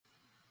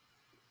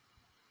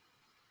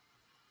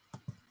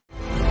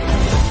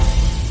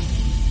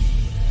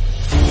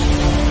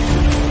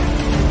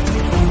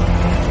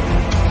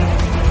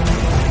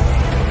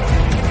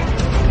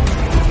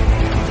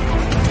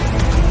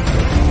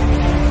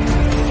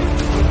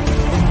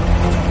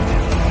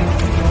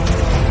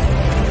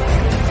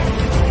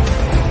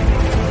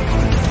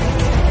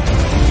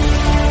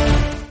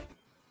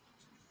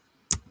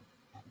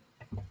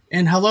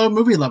And hello,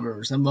 movie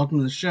lovers, and welcome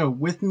to the show.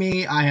 With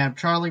me, I have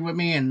Charlie with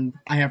me, and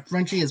I have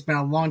Frenchie. It's been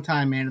a long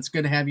time, man. It's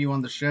good to have you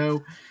on the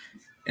show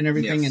and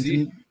everything.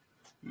 Merci.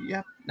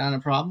 Yeah, not a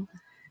problem.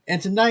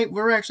 And tonight,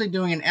 we're actually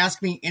doing an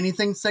Ask Me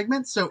Anything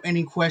segment. So,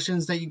 any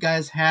questions that you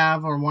guys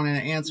have or want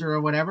to answer or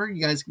whatever, you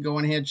guys can go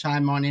on ahead,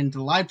 chime on into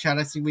the live chat.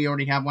 I see we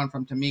already have one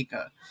from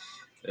Tamika.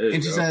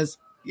 And she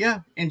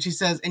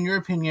says, in your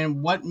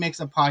opinion, what makes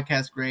a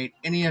podcast great?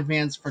 Any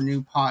advice for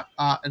new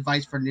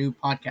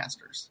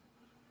podcasters?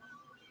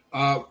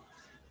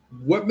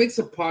 What makes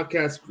a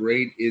podcast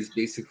great is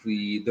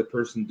basically the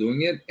person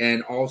doing it,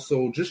 and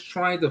also just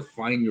trying to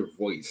find your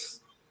voice.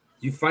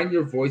 You find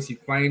your voice, you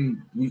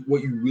find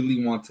what you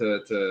really want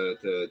to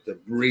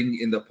bring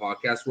in the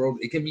podcast world.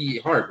 It can be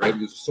hard, right?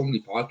 Because there's so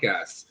many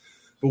podcasts,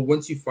 but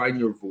once you find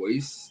your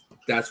voice,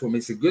 that's what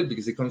makes it good,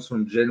 because it comes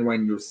from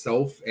genuine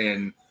yourself,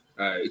 and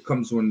it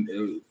comes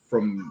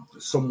from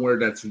somewhere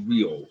that's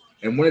real.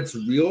 And when it's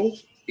real,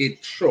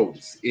 it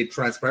shows, it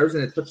transpires,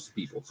 and it touches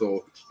people.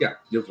 So yeah,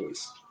 your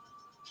voice.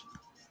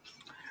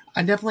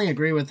 I definitely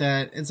agree with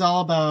that. It's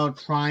all about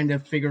trying to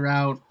figure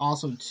out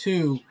also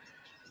too,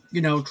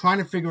 trying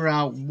to figure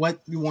out what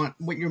you want,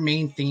 what your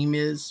main theme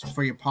is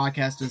for your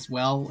podcast as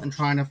well, and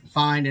trying to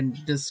find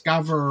and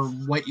discover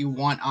what you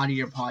want out of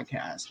your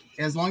podcast.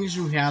 As long as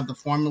you have the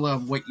formula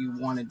of what you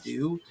want to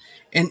do.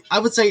 And I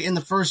would say in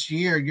the first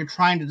year, you're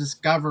trying to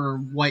discover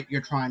what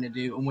you're trying to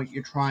do and what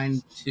you're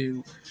trying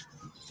to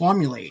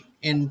formulate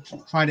and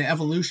try to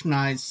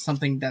evolutionize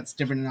something that's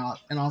different,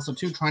 and also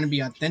too trying to be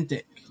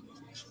authentic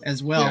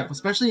as well,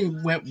 especially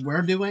what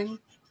we're doing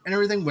and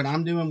everything, what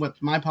I'm doing with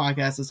my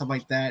podcast and stuff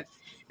like that.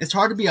 It's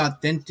hard to be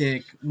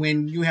authentic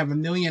when you have a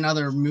million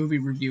other movie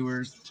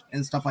reviewers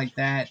and stuff like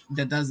that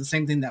does the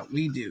same thing that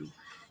we do.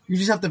 You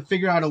just have to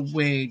figure out a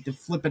way to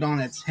flip it on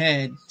its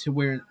head to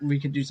where we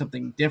could do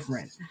something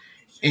different.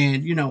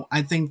 And,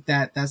 I think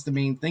that's the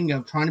main thing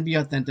of trying to be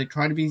authentic,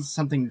 try to be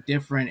something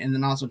different, and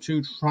then also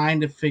too trying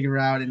to figure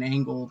out an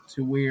angle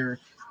to where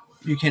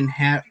you can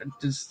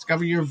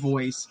discover your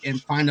voice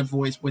and find a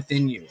voice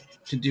within you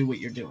to do what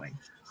you're doing.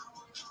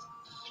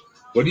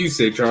 What do you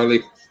say,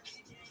 Charlie?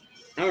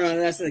 I don't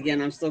know. Again,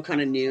 I'm still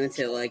kind of new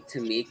into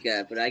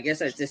Tamika, but I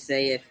guess I'd just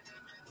say if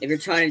you're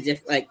trying to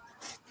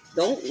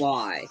don't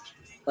lie.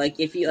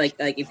 If you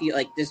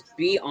just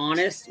be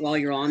honest while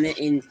you're on it,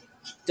 and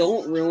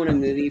don't ruin a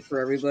movie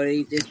for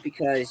everybody just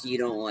because you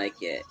don't like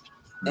it.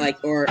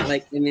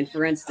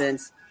 For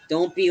instance,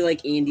 don't be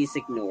like Andy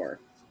Signore.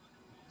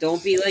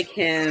 Don't be like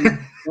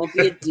him. Don't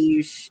be a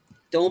douche.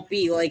 Don't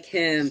be like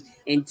him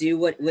and do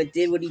what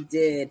he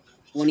did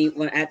when he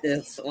went at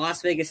the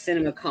Las Vegas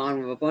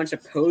CinemaCon with a bunch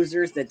of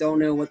posers that don't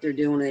know what they're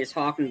doing and they're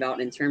talking about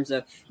in terms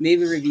of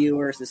movie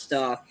reviewers and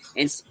stuff,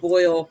 and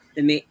spoil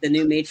the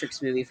new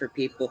Matrix movie for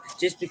people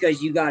just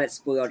because you got it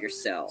spoiled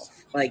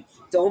yourself.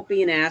 Don't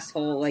be an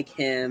asshole like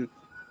him.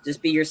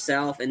 Just be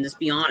yourself and just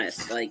be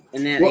honest.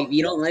 If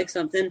you don't like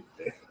something,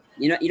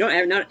 you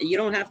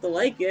don't have to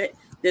like it.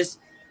 Just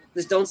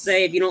don't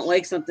say, if you don't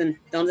like something,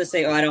 don't just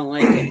say, "Oh, I don't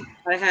like it."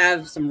 I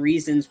have some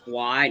reasons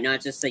why,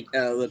 not just like,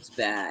 "Oh, it looks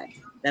bad."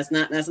 That's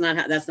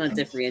not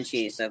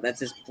differentiating stuff. That's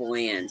just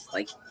bland.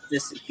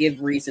 Just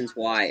give reasons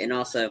why, and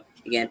also,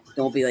 again,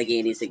 don't be like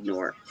Andy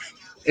Signore.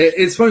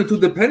 It's funny too,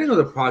 depending on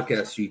the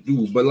podcast you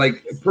do. But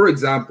for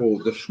example,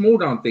 the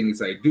Schmodown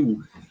things I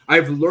do,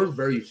 I've learned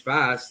very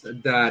fast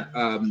that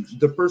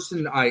the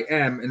person I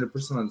am and the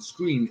person on the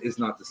screen is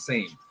not the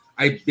same.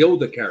 I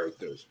build a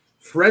character.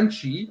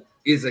 Frenchie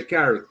is a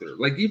character.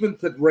 Even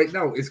right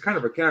now, is kind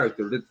of a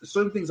character.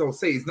 Certain things I'll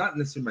say is not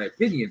necessarily my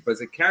opinion, but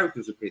it's a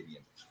character's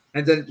opinion.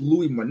 And then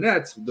Louis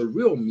Monette, the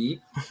real me,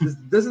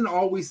 doesn't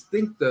always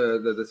think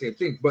the same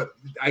thing. But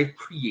I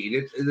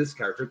created this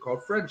character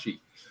called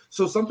Frenchie.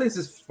 So sometimes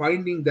it's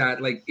finding that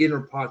inner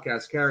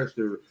podcast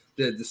character,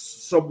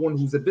 someone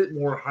who's a bit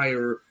more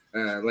higher,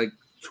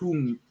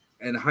 tune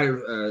and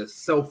higher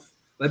self.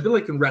 A bit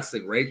like in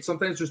wrestling, right?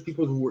 Sometimes there's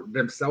people who are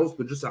themselves,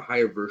 but just a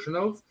higher version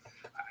of.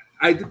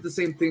 I did the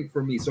same thing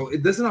for me. So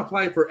it doesn't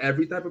apply for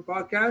every type of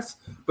podcast,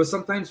 but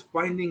sometimes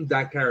finding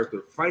that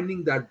character,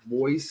 finding that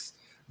voice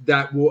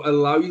that will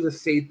allow you to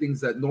say things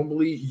that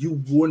normally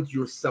you wouldn't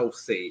yourself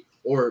say,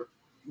 or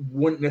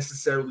wouldn't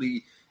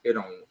necessarily,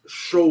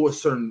 show a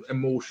certain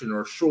emotion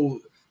or show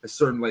a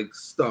certain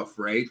stuff,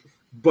 right?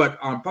 But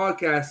on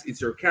podcasts,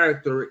 it's your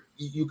character.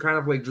 You kind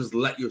of just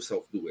let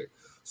yourself do it.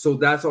 So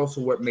that's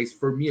also what makes,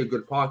 for me, a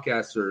good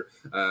podcaster,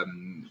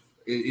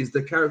 is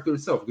the character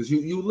itself. Because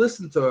you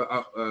listen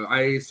to,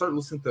 I started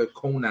listening to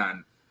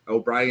Conan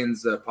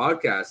O'Brien's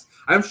podcast.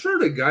 I'm sure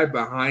the guy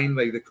behind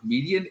the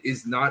comedian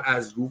is not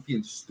as goofy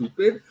and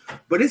stupid,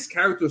 but his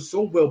character is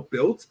so well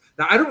built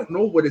that I don't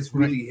know what is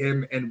really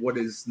him and what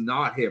is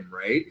not him,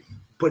 right?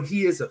 But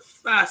he is a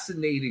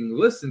fascinating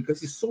listen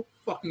because he's so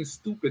fucking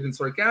stupid and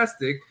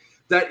sarcastic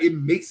that it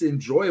makes it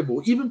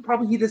enjoyable. Even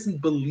probably he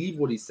doesn't believe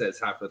what he says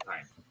half the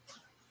time.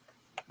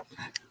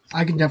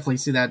 I can definitely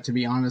see that, to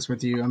be honest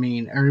with you. I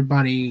mean,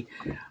 everybody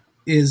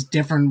is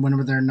different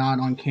whenever they're not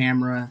on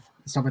camera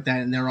and stuff like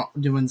that, and they're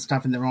doing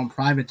stuff in their own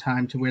private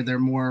time to where they're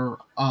more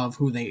of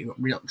who they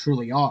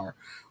truly are.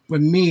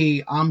 with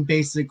me, I'm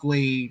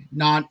basically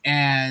not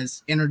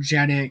as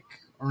energetic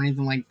or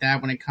anything like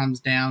that when it comes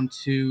down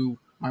to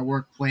my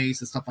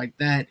workplace and stuff like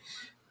that.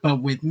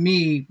 But with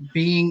me,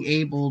 being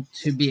able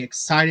to be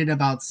excited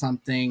about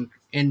something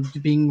and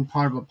being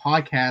part of a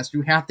podcast,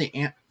 you have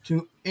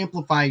to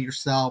amplify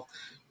yourself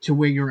to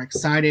where you're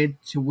excited,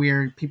 to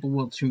where people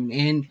will tune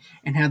in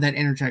and have that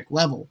energetic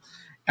level.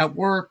 At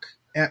work,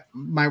 at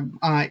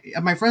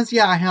my friends,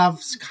 yeah, I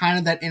have kind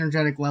of that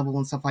energetic level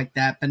and stuff like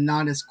that, but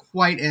not as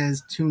quite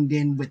as tuned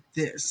in with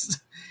this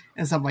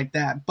and stuff like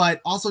that. But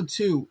also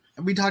too,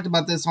 we talked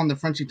about this on the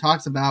Frenchie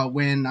Talks about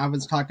when I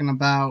was talking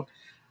about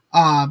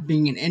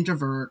being an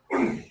introvert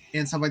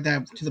and stuff like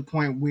that, to the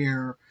point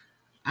where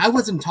I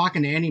wasn't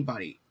talking to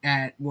anybody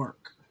at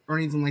work or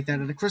anything like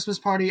that. At a Christmas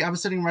party, I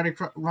was sitting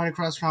right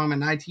across from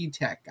an IT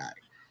tech guy,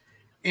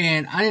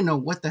 and I didn't know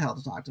what the hell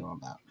to talk to him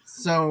about.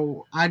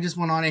 So I just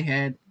went on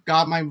ahead,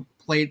 got my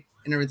plate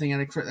and everything at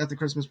the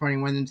Christmas party,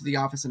 and went into the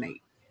office and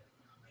ate.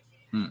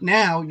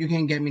 Now you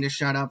can't get me to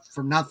shut up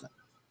for nothing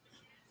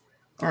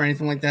or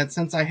anything like that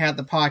since I had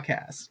the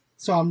podcast.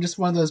 So I'm just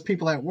one of those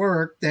people at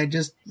work that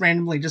just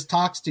randomly just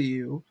talks to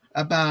you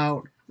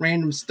about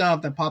random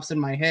stuff that pops in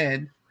my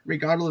head,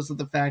 regardless of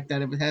the fact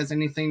that it has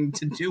anything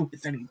to do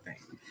with anything.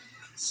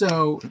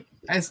 So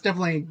it's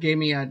definitely gave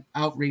me an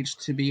outreach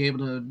to be able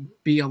to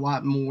be a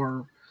lot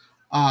more,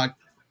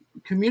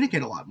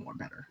 communicate a lot more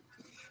better.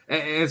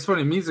 And it's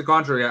funny, me's the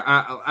contrary.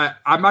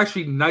 I'm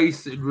actually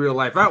nice in real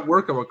life. At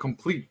work, I'm a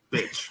complete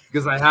bitch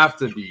because I have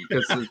to be.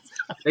 Because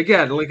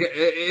again, like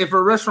if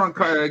a restaurant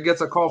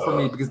gets a call from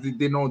me because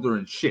they know they're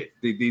in shit,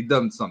 they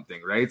done something,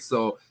 right?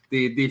 So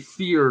they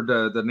fear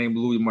the name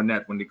Louis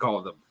Monette when they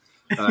call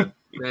them,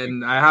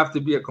 and I have to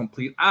be a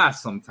complete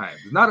ass sometimes.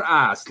 Not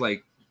ass,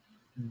 like,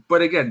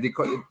 but again,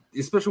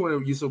 especially when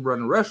I used to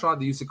run a restaurant,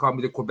 they used to call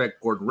me the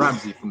Quebec Gordon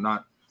Ramsay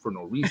for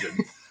no reason.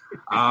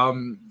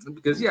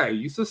 Because I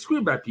used to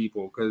scream at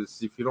people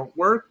because if you don't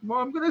work, well,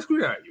 I'm gonna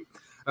scream at you.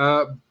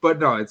 But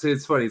no,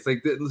 it's funny. It's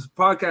like this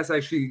podcast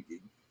actually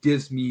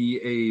gives me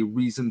a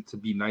reason to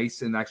be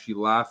nice and actually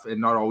laugh and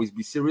not always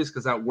be serious.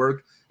 Because at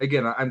work,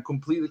 again, I'm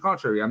completely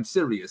contrary. I'm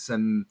serious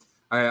and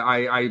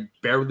I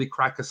barely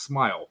crack a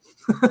smile.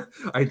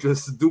 I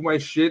just do my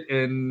shit,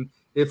 and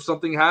if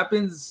something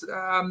happens,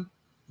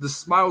 the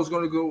smile is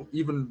going to go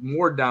even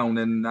more down,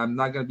 and I'm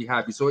not going to be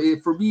happy. So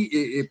for me,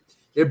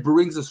 it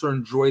brings a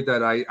certain joy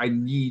that I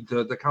need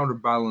to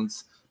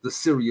counterbalance the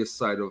serious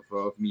side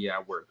of me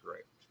at work,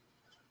 right?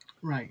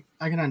 Right.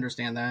 I can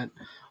understand that.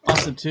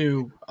 Also,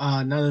 too,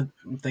 another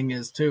thing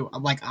is, too,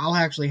 like, I'll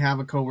actually have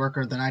a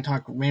coworker that I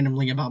talk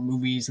randomly about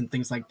movies and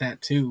things like that,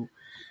 too,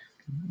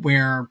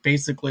 where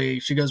basically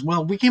she goes,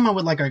 well, we came up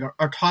with like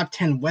our top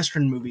 10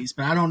 Western movies,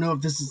 but I don't know if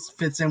this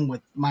fits in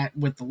with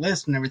the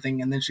list and everything.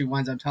 And then she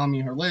winds up telling me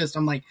her list.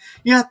 I'm like,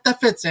 yeah,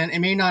 that fits in. It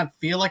may not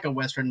feel like a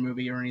Western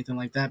movie or anything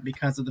like that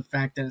because of the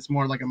fact that it's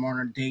more like a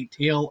modern day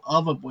tale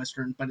of a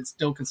Western, but it's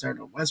still considered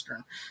a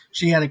Western.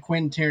 She had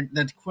Quentin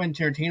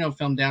Tarantino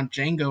film down,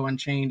 Django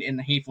Unchained and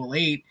The Hateful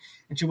Eight,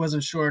 and she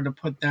wasn't sure to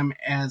put them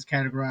as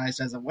categorized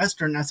as a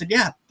Western. I said,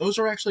 yeah, those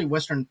are actually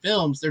Western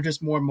films. They're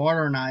just more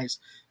modernized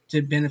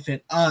to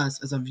benefit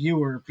us as a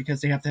viewer because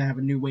they have to have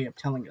a new way of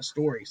telling a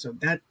story. So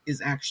that is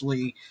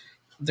actually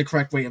the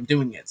correct way of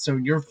doing it. So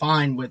you're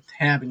fine with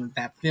having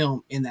that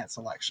film in that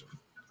selection.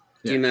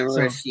 Do you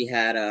remember if she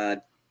had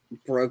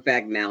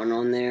Brokeback Mountain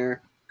on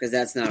there? Because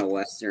that's not a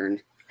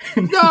Western.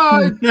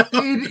 No,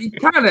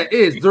 it kind of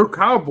is. They're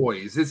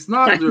cowboys. It's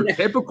not their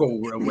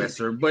typical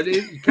Western, but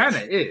it kind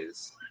of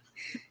is.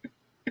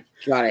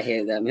 God, I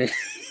hated that movie.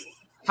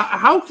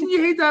 How can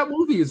you hate that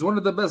movie? It's one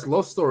of the best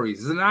love stories.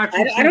 It's an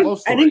actual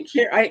love story. I didn't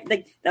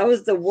care. That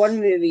was the one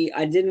movie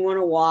I didn't want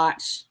to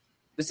watch.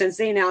 But since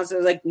they announced it, I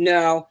was like,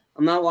 no,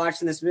 I'm not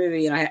watching this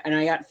movie. And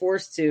I got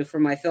forced to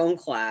for my film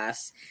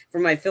class, for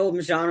my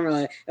film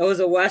genre. It was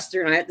a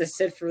Western. I had to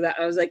sit for that.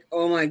 I was like,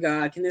 oh my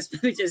God, can this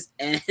movie just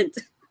end?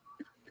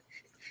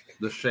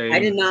 The shame. I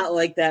did not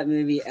like that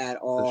movie at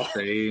all. The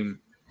shame.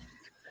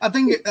 I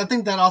think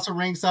that also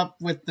ranks up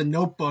with The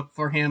Notebook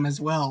for him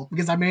as well,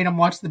 because I made him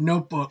watch The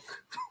Notebook.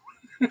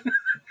 That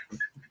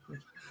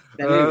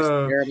movie was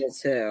terrible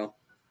too.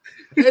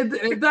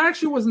 It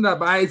actually wasn't that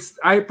bad.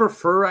 I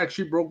prefer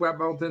actually Brokeback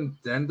Mountain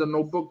than The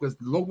Notebook, because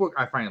The Notebook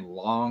I find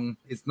long.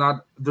 It's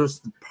not,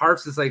 there's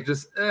parts that's like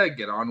just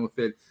get on with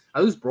it.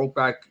 At least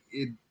Brokeback,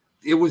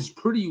 it was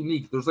pretty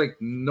unique. There's like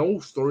no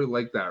story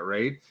like that,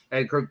 right?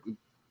 And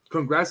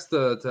congrats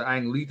to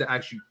Ang Lee to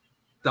actually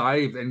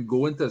dive and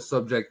go into a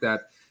subject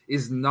that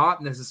is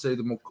not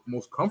necessarily the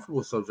most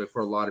comfortable subject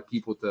for a lot of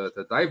people to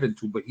dive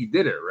into, but he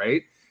did it,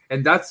 right?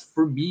 And that's,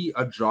 for me,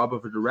 a job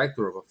of a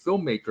director, of a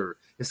filmmaker,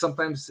 is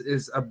sometimes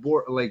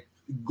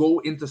go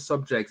into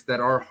subjects that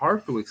are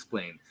hard to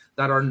explain,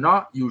 that are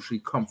not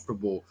usually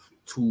comfortable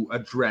to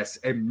address,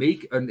 and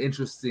make an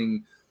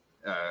interesting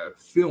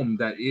film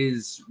that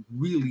is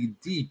really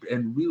deep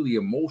and really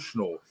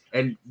emotional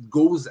and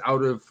goes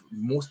out of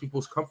most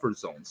people's comfort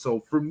zone. So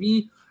for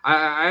me,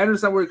 I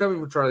understand where you're coming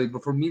from, Charlie,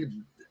 but for me,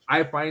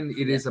 I find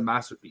it is a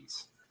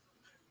masterpiece.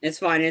 It's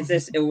fine. It's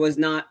just it was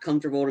not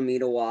comfortable to me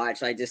to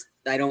watch. I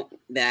don't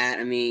that.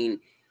 I mean,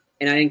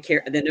 and I didn't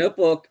care. The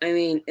Notebook. I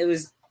mean, it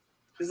was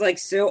like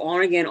so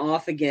on again,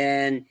 off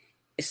again.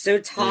 It's so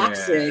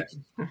toxic,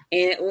 and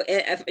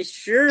it's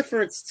sure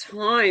for its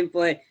time,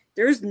 but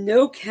there's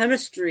no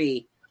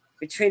chemistry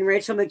between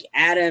Rachel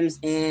McAdams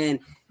and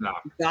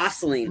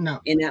Gosling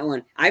in that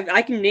one.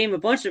 I can name a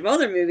bunch of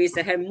other movies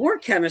that had more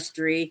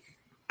chemistry.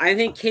 I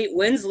think Kate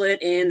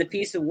Winslet in The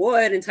Piece of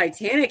Wood and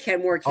Titanic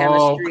had more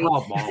chemistry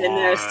than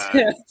those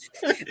two.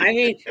 I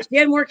mean, she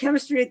had more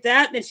chemistry at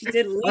that than she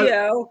did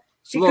Leo.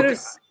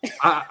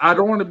 I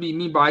don't want to be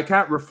mean, but I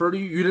can't refer to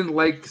you. You didn't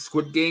like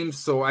Squid Game,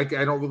 so I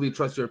don't really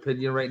trust your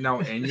opinion right now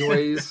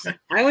anyways.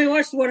 I only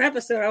watched one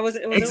episode.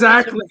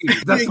 Exactly.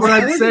 That's what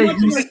I'm saying.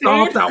 You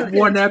stopped at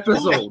one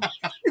episode.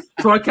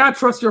 So I can't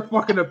trust your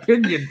fucking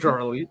opinion,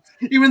 Charlie.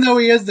 Even though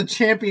he is the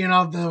champion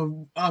of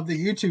the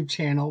YouTube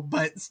channel,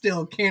 but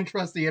still can't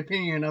trust the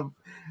opinion of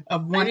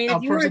one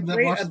person that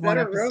watches one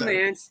episode.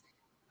 Romance,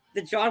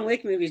 the John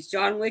Wick movies,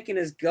 John Wick and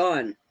his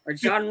gun, or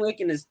John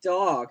Wick and his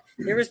dog.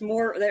 There's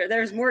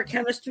more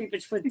chemistry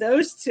between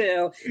those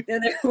two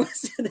than there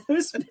was in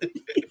those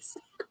movies.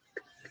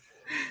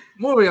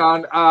 Moving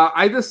on,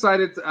 I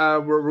decided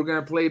we're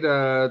gonna play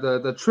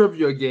the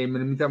trivia game.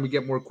 In the meantime, we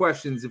get more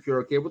questions. If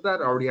you're okay with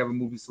that, I already have a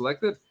movie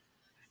selected.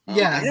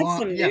 Yeah, I have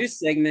some news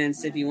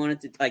segments. If you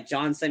wanted to, like,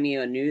 John sent me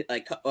a new,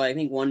 I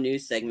think one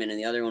news segment, and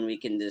the other one we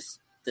can just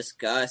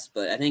discuss.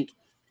 But I think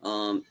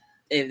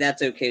if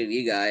that's okay with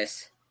you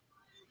guys.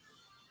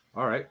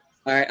 All right.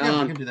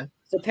 Yeah, we can do that.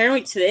 So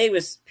apparently today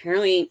was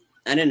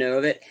I don't know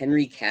of it,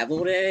 Henry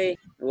Cavill Day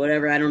or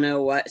whatever. I don't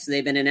know what. So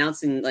they've been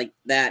announcing like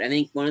that. I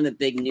think one of the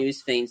big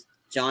news things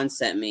John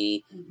sent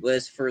me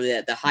was for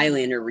the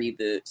Highlander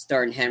reboot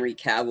starring Henry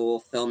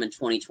Cavill, film in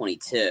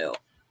 2022.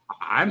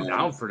 I'm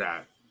down for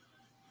that.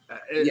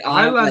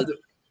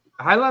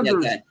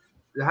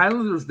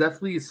 Highlanders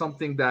definitely is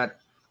something that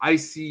I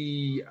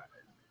see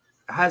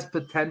has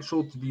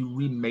potential to be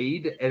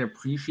remade and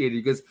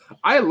appreciated, because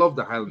I love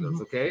the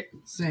Highlanders. Okay,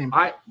 same.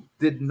 I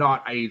did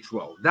not age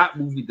well. That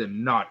movie did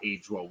not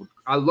age well.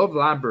 I love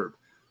Lambert,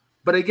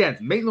 but again,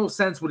 make no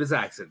sense with his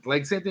accent.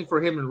 Like, same thing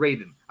for him and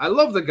Raiden. I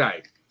love the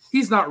guy.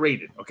 He's not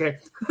Raiden. Okay,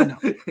 no.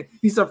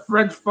 He's a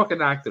French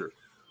fucking actor,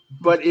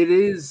 but it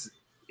is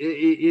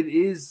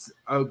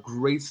a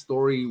great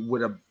story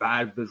with a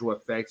bad visual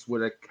effects,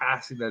 with a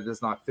casting that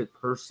does not fit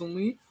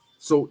personally.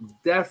 So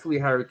definitely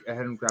Henry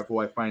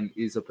Cavill, I find,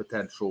 is a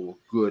potential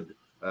good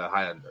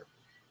Highlander.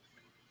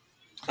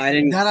 I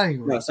didn't. That I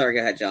agree. No, sorry.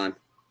 Go ahead, John.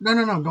 No.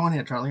 Go on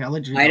ahead, Charlie. I'll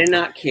let you. I did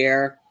not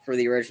care for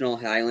the original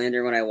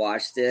Highlander when I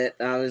watched it.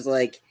 I was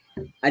like,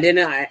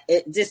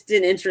 it just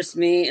didn't interest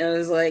me. I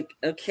was like,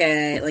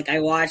 okay, like I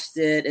watched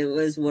it. It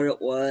was what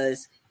it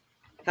was.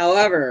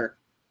 However,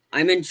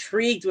 I'm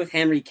intrigued with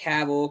Henry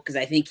Cavill because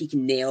I think he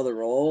can nail the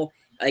role.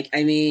 Like,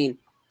 I mean,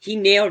 he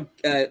nailed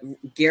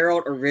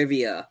Geralt of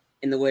Rivia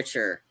in The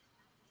Witcher.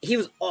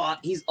 He's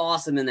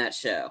awesome in that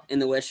show. In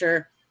The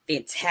Witcher,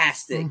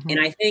 fantastic. Mm-hmm. And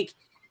I think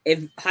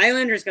if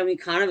Highlander is going to be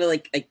kind of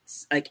like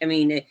I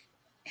mean,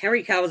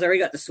 Henry Cavill's already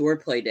got the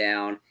swordplay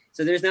down,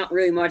 so there's not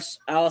really much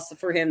else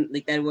for him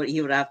like that what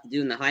he would have to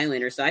do in the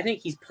Highlander. So I think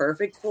he's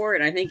perfect for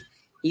it. I think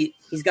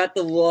he's got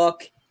the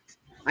look.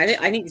 I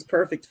think he's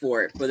perfect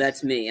for it. But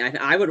that's me.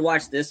 I would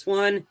watch this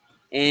one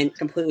and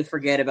completely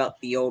forget about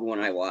the old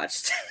one I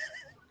watched.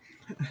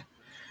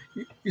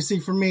 You see,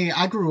 for me,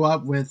 I grew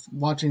up with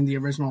watching the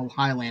original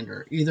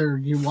Highlander. Either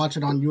you watch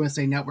it on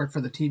USA Network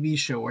for the TV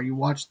show, or you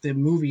watch the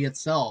movie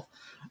itself.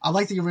 I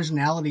like the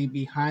originality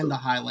behind the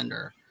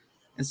Highlander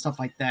and stuff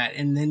like that.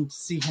 And then to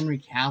see Henry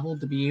Cavill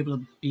to be able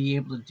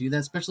to do that,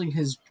 especially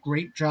his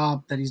great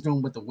job that he's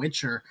doing with The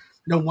Witcher.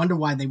 No wonder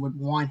why they would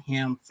want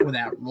him for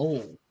that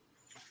role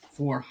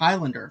for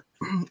Highlander.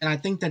 And I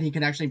think that he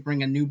could actually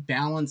bring a new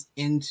balance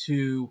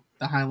into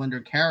the Highlander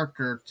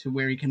character to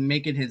where he can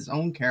make it his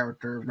own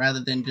character rather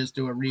than just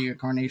do a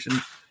reincarnation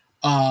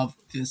of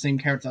the same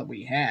character that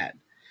we had.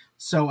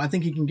 So I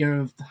think he can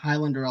give the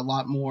Highlander a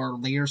lot more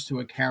layers to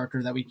a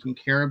character that we can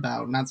care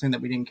about. Not saying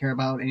that we didn't care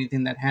about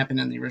anything that happened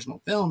in the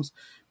original films,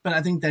 but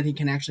I think that he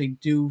can actually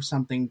do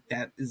something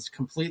that is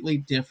completely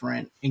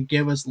different and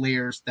give us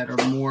layers that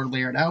are more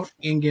layered out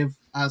and give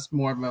us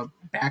more of a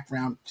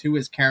background to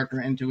his character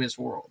and to his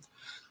world.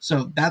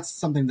 So that's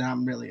something that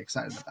I'm really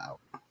excited about.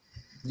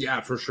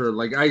 Yeah, for sure.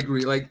 Like, I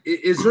agree. Like,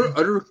 is there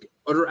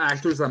other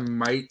actors that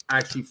might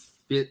actually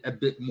fit a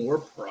bit more?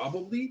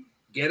 Probably.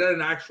 Get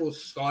an actual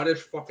Scottish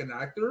fucking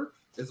actor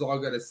is all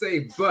I gotta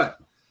say. But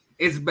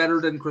it's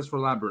better than Christopher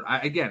Lambert.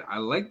 I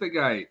like the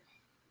guy.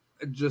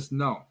 Just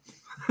no.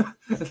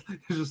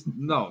 Just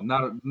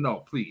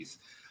no, please.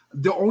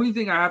 The only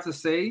thing I have to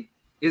say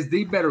is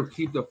they better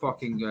keep the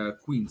fucking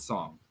Queen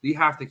song. They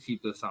have to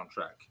keep the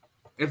soundtrack.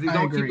 If they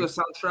don't keep the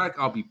soundtrack,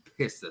 I'll be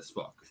pissed as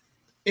fuck.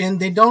 And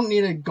they don't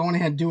need to go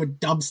ahead and do a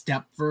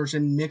dubstep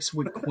version mixed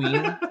with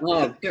Queen.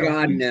 Oh,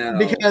 God, no.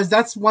 Because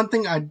that's one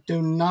thing I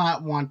do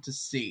not want to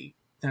see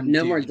them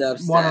No do. more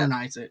dubstep.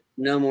 Modernize it.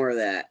 No more of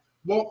that.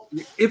 Well,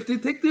 if they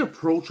take the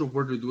approach of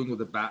what they're doing with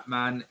the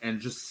Batman and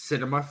just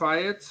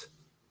cinemify it,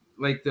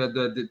 like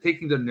the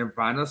taking the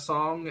Nirvana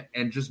song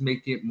and just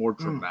making it more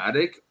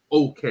dramatic,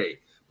 okay.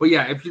 But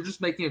yeah, if you're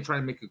just making it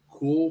trying to make it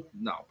cool,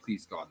 no,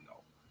 please God,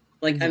 no.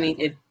 Like, I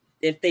mean,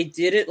 if they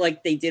did it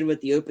like they did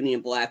with the opening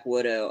of Black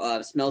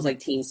Widow, Smells Like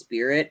Teen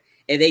Spirit,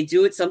 if they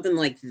do it something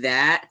like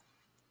that,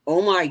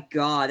 oh my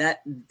God,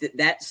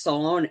 that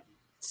song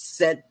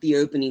set the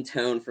opening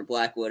tone for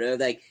Black Widow.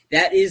 Like,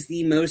 that is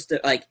the most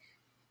like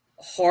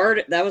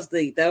hard. That was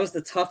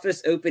the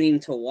toughest opening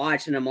to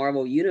watch in a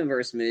Marvel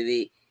Universe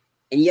movie,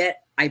 and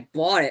yet I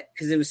bought it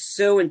because it was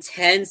so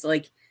intense.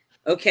 Like,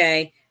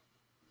 okay,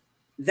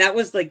 that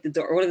was like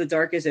one of the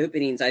darkest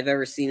openings I've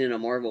ever seen in a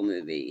Marvel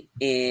movie,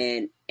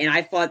 and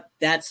I thought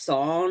that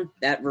song,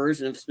 that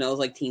version of Smells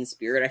Like Teen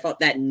Spirit, I thought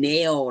that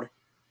nailed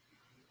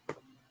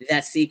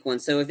that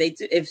sequence. So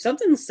if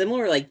something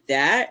similar like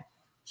that,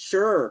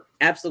 sure,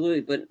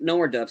 absolutely, but no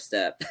more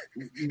dubstep.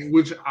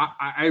 Which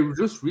I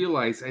just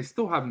realized I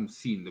still haven't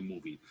seen the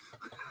movie.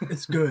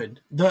 It's good.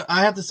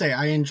 I have to say,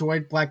 I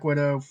enjoyed Black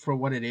Widow for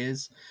what it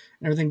is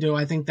and everything. Do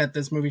I think that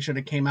this movie should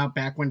have came out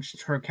back when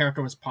her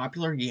character was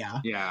popular?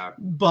 Yeah.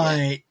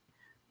 But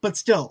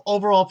still,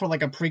 overall, for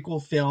like a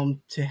prequel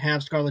film to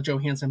have Scarlett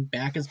Johansson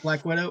back as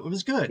Black Widow, it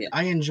was good. Yeah.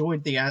 I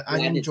enjoyed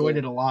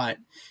it a lot.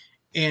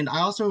 And I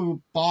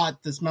also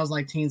bought the Smells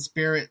Like Teen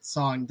Spirit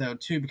song though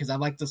too, because I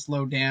like the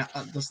slow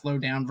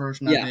down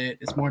version of it.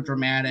 It's more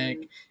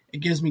dramatic. It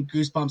gives me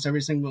goosebumps every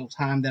single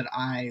time that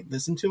I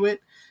listen to it.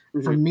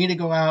 Mm-hmm. For me to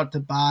go out to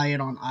buy it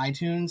on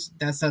iTunes,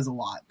 that says a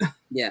lot.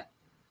 Yeah,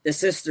 the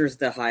sister's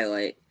the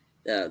highlight.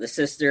 The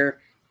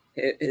sister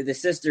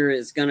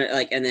is gonna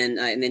and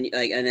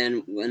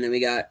then we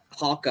got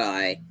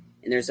Hawkeye,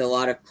 and there's a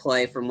lot of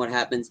play from what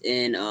happens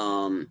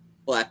in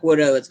Black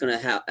Widow. It's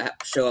gonna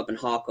show up in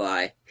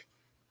Hawkeye.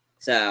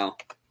 So,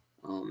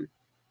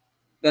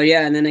 but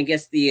yeah, and then I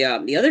guess the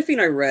other thing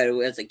I read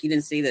was like, you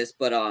didn't see this,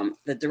 but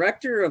the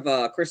director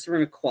of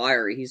Christopher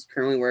McQuarrie, he's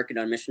currently working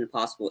on Mission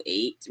Impossible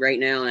 8 right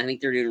now, and I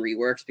think they're doing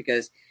reworks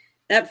because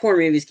that poor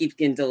movie keeps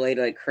getting delayed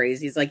like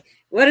crazy. He's like,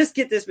 let us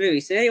get this movie.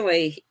 So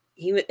anyway,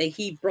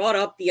 he brought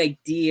up the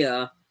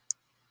idea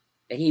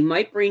that he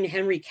might bring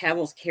Henry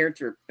Cavill's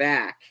character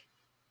back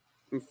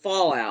from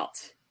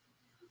Fallout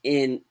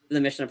in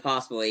the Mission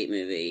Impossible 8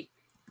 movie.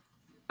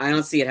 I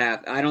don't see it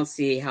happen. I don't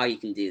see how you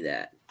can do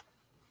that.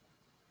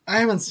 I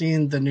haven't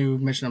seen the new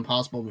Mission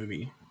Impossible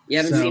movie. You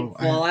haven't seen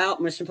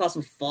Fallout? Mission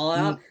Impossible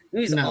Fallout? The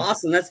movie's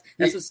awesome. That's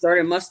what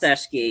started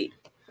Mustache Gate.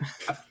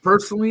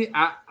 Personally,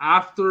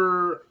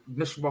 after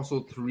Mission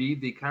Impossible 3,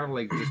 they kind of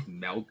like just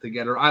meld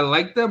together. I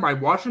like them. I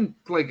watch them,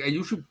 like I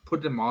usually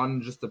put them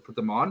on just to put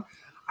them on.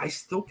 I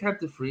still can't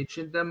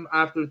differentiate them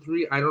after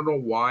 3. I don't know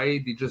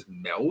why they just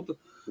meld.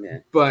 Yeah.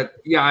 But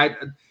yeah,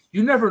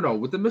 you never know.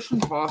 With the Mission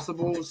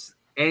Impossibles,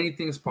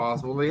 anything is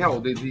possible. Like hell,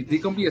 they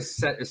can be a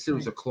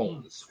series of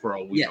clones for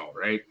all we know,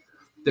 right?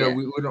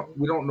 We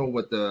don't know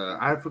what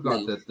I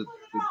forgot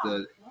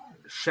the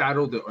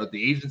shadow or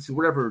the agency,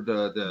 whatever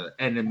the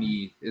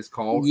enemy is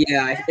called.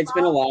 Yeah, it's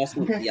been a while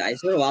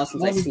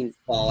since I've seen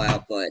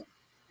Fallout, but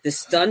the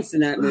stunts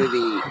in that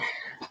movie,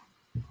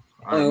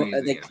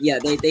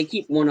 they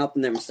keep one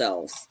upping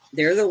themselves.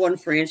 They're the one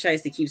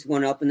franchise that keeps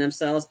one upping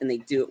themselves, and they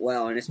do it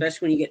well. And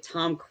especially when you get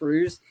Tom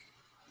Cruise.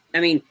 I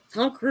mean,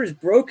 Tom Cruise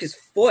broke his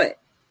foot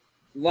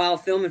while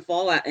filming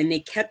Fallout, and they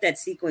kept that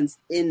sequence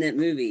in that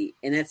movie,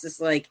 and that's just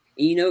like,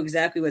 you know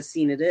exactly what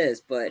scene it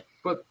is. But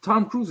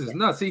Tom Cruise is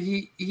nuts.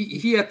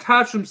 He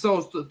attached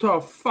himself to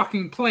a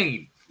fucking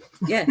plane.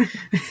 Yeah.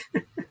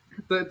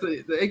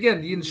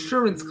 Again, the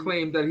insurance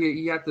claim that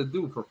he had to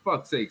do, for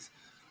fuck's sakes.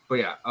 But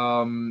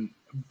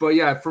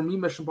yeah, for me,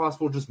 Mission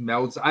Impossible just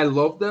melts. I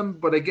love them,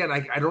 but again,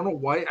 I don't know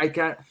why I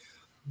can't.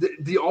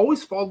 They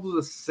always follow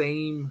the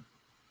same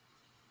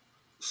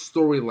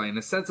storyline, in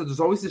a sense that there's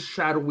always this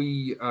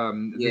shadowy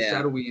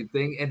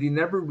thing, and they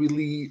never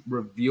really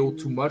reveal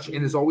too much,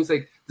 and it's always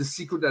like the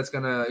secret that's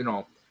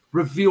gonna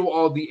reveal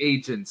all the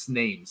agents'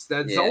 names.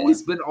 That's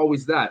always been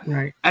that,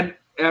 right? And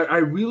I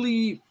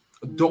really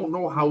don't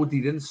know how they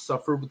didn't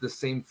suffer with the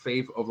same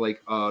fate of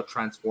like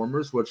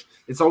Transformers, which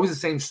it's always the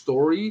same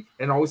story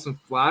and always in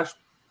Flash,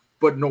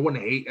 but no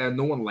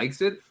one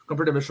likes it.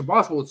 Compared to Mission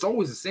Impossible, it's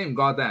always the same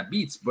goddamn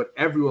beats, but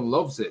everyone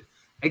loves it.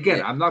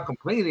 Again, I'm not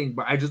complaining,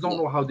 but I just don't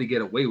know how they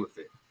get away with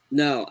it.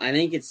 No, I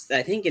think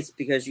it's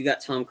because you got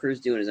Tom Cruise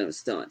doing his own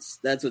stunts.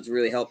 That's what's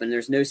really helping.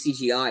 There's no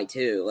CGI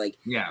too. Like,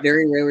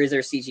 very rarely is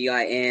there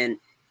CGI,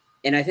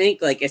 and I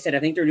think, like I said, I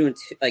think they're doing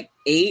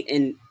 8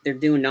 and they're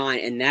doing 9,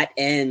 and that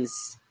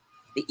ends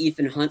the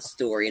Ethan Hunt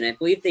story. And I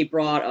believe they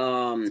brought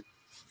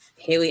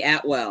Haley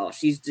Atwell.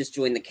 She's just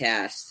joined the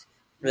cast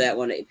for that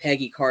one.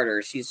 Peggy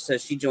Carter. She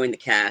joined the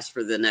cast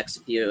for the next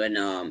few, and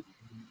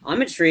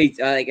I'm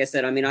intrigued. Like I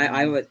said, I mean,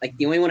 I would like,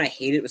 the only one I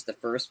hated was the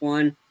first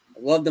one. I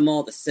loved them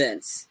all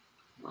since.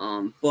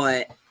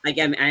 But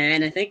again,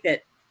 and I think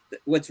that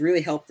what's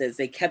really helped is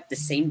they kept the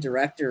same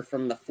director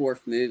from the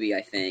 4th movie,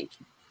 I think.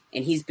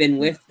 And he's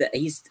been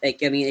he's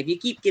like, I mean, if you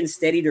keep getting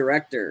steady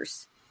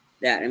directors,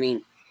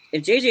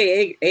 if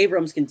J.J.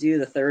 Abrams can do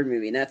the 3rd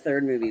movie, and that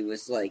 3rd movie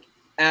was like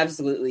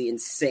absolutely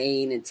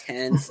insane,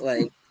 intense,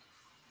 like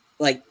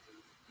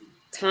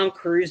Tom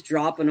Cruise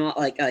dropping off,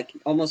 like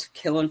almost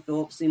killing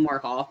Philip Seymour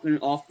Hoffman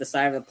off the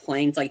side of the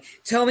plane. It's like,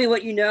 tell me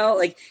what you know.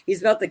 Like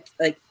he's about to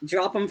like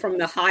drop him from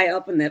the high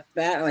up in the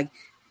back. Like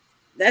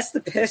that's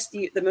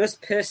the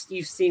most pissed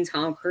you've seen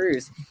Tom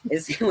Cruise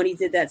is when he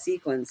did that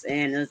sequence.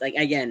 And it was like,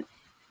 again,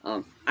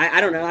 I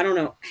don't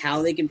know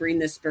how they can bring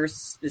this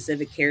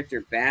specific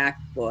character back,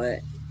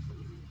 but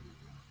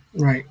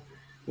right,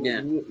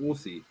 yeah, we'll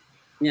see.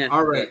 Yeah.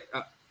 All right.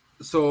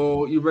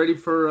 So you ready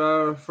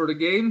for the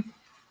game?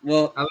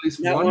 Well, at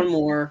least one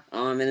more,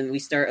 and then we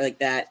start like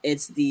that.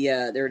 It's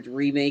they're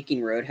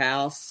remaking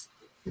Roadhouse,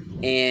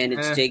 and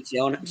it's Jake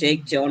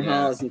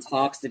Gyllenhaal is in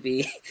talks to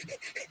be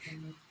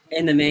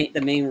in the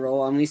main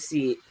role. And we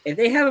see if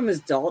they have him as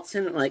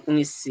Dalton. Like, let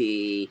me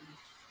see.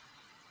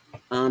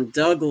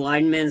 Doug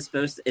Lineman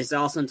is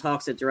also in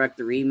talks to direct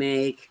the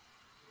remake.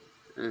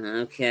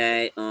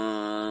 Okay.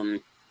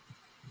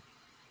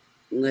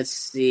 Let's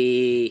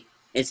see.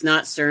 It's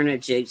not certain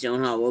if Jake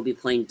Gyllenhaal will be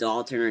playing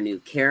Dalton or a new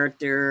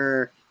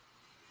character.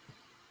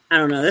 I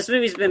don't know. This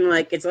movie's been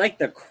like, it's like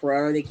The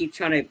Crow. They keep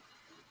trying to,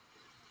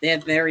 they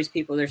have various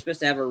people. They're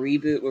supposed to have a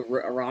reboot with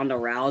Ronda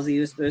Rousey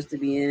who's supposed to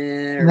be in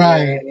it.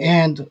 Right.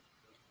 And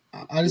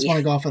I just want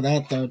to go off of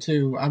that, though,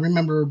 too. I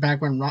remember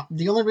back when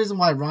the only reason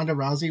why Ronda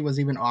Rousey was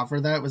even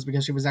offered that was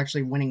because she was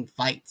actually winning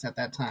fights at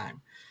that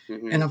time.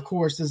 Mm-hmm. And, of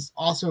course, this is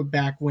also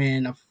back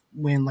when,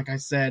 like I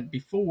said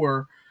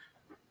before,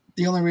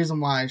 the only reason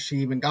why she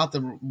even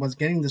was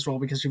getting this role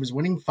because she was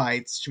winning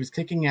fights. She was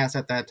kicking ass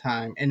at that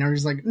time. And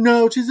everybody's like,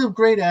 no, she's a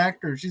great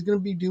actor. She's going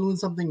to be doing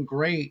something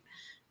great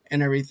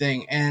and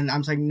everything. And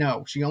I'm saying,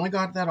 no, she only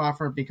got that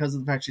offer because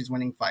of the fact she's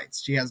winning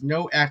fights. She has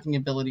no acting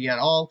ability at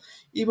all.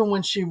 Even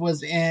when she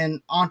was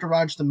in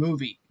Entourage, the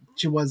movie,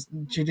 she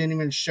didn't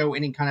even show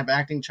any kind of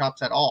acting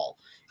chops at all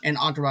in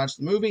Entourage,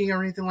 the movie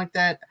or anything like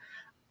that.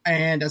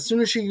 And as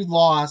soon as she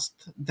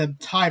lost the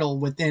title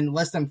within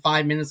less than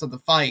 5 minutes of the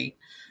fight,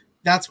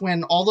 that's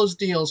when all those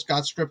deals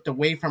got stripped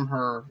away from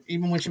her.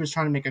 Even when she was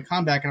trying to make a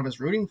comeback and I was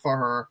rooting for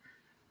her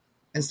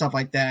and stuff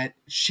like that,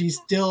 she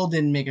still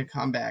didn't make a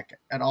comeback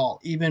at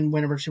all. Even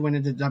whenever she went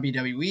into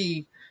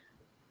WWE,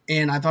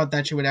 and I thought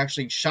that she would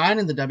actually shine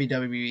in the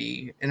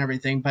WWE and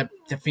everything, but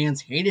the fans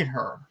hated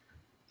her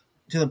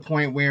to the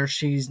point where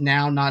she's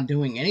now not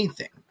doing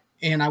anything.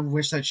 And I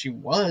wish that she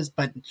was,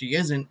 but she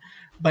isn't.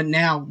 But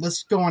now,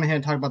 let's go on ahead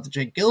and talk about the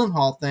Jake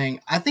Gyllenhaal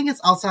thing. I think it's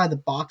outside the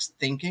box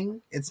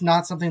thinking. It's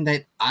not something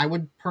that I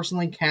would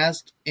personally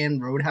cast in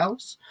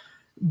Roadhouse.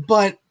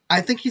 But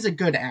I think he's a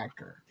good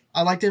actor.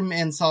 I liked him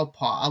in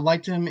Southpaw. I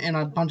liked him in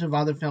a bunch of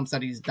other films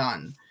that he's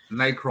done.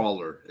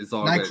 Nightcrawler is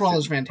all. Nightcrawler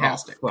is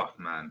fantastic. Oh, fuck,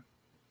 man.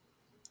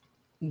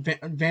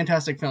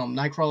 Fantastic film.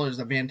 Nightcrawler is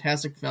a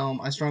fantastic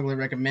film. I strongly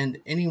recommend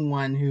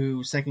anyone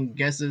who second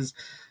guesses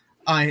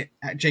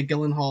Jake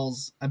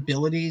Gyllenhaal's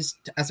abilities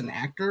as an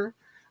actor.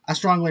 I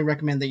strongly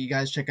recommend that you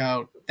guys check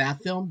out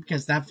that film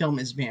because that film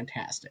is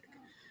fantastic.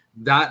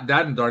 That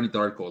and Donnie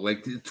Darko,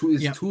 like two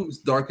of his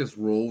darkest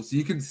roles,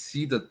 you can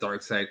see the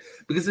dark side.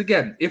 Because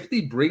again, if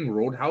they bring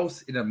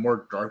Roadhouse in a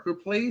more darker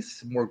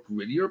place, more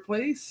grittier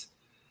place,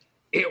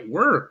 it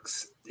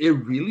works. It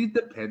really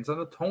depends on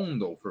the tone,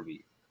 though, for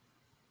me.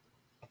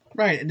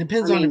 Right. It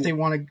depends on if they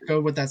want to go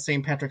with that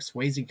same Patrick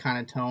Swayze kind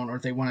of tone or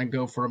if they want to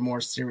go for a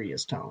more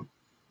serious tone.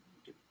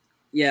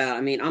 Yeah,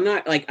 I mean, I'm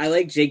not like I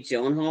like Jake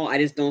Gyllenhaal. I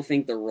just don't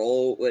think the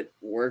role would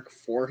work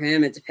for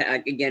him. It's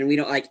again, we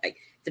don't like.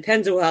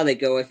 Depends on how they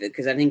go with it.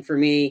 Because I think for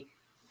me,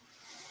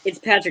 it's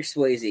Patrick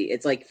Swayze.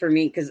 It's like for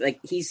me because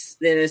like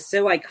they're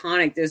so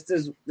iconic. There's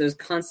those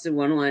constant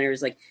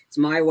one-liners like "It's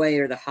my way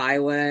or the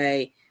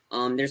highway."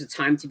 There's a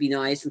time to be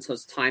nice until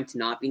it's time to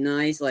not be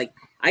nice. Like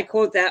I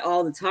quote that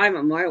all the time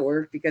at my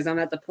work because I'm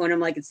at the point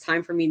I'm like it's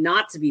time for me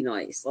not to be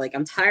nice. Like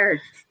I'm tired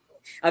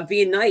of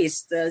being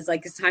nice. It's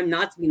like it's time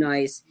not to be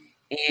nice.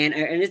 And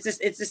it's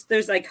just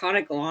those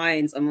iconic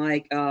lines. I'm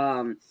like,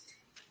 and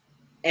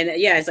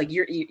yeah, it's like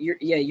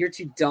you're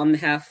too dumb to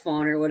have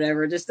fun or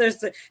whatever. Just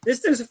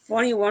there's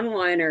funny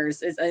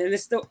one-liners,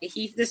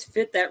 he just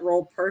fit that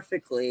role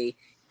perfectly.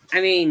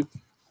 I mean,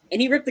 and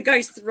he ripped the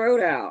guy's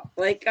throat out.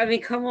 Like, I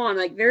mean, come on,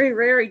 like very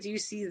rarely do you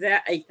see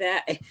that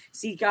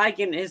see a guy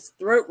getting his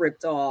throat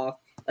ripped off.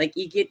 Like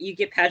you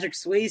get Patrick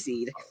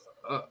Swayze.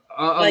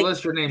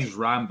 Unless your name's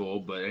Rambo,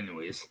 but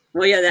anyways.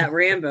 Well, yeah, that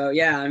Rambo,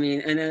 yeah. I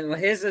mean, and then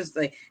his is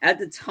like at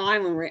the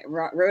time when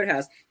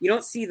Roadhouse, you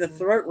don't see the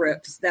throat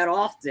rips that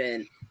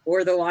often,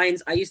 or the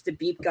lines "I used to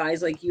beat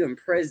guys like you in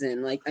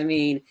prison." Like, I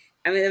mean,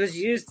 it was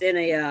used in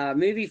a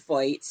movie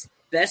fight.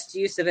 Best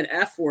use of an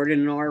F word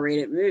in an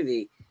R-rated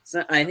movie.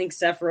 So I think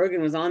Seth Rogen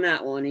was on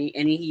that one,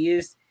 and he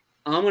used.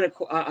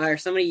 Or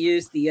somebody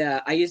used the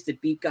 "I used to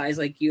beat guys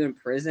like you in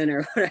prison"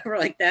 or whatever.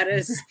 Like that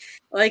is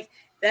like.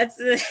 That's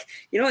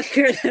you don't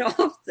hear that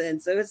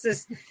often, so it's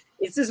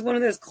just one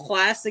of those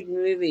classic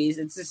movies.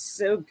 It's just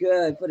so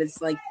good, but it's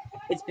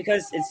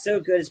because it's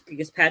so good. It's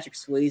because Patrick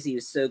Swayze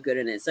was so good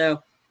in it.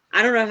 So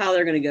I don't know how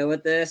they're gonna go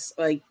with this.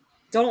 Like,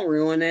 don't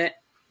ruin it.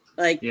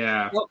 Like,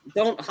 yeah,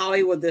 don't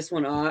Hollywood this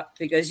one up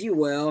because you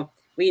will.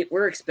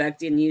 We're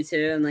expecting you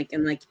to, and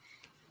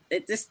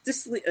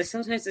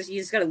sometimes you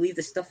just got to leave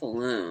the stuff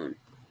alone.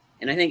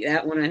 And I think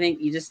that one, I think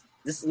you just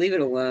leave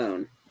it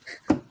alone.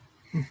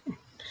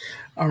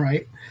 All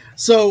right.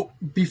 So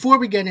before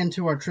we get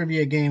into our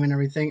trivia game and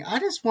everything, I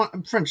just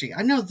want, Frenchie,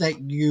 I know that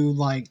you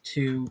like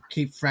to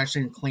keep fresh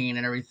and clean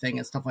and everything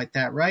and stuff like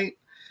that, right?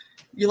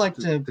 You like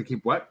to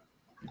keep what?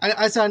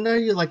 I said I know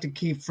you like to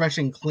keep fresh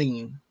and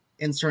clean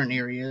in certain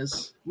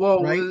areas.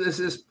 Well, right? This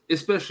is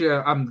especially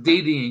I'm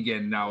dating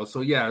again now, so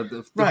yeah,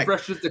 the Right.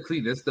 freshest, the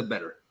cleanest, the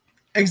better.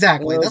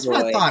 Exactly. Oh, That's what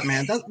I boy. thought,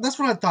 man. That's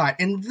what I thought,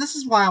 and this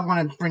is why I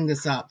want to bring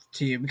this up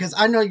to you, because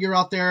I know you're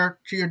out there,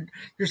 you're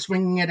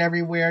swinging it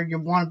everywhere. You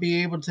want to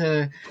be able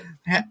to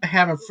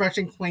have a fresh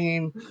and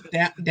clean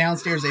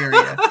downstairs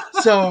area.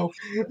 So,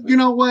 you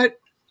know what?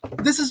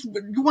 This is,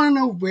 you want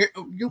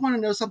to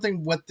know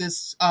something? What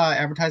this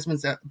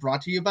advertisement's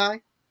brought to you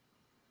by?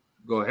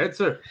 Go ahead,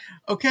 sir.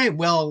 Okay,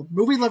 well,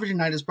 Movie Lovers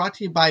Unite is brought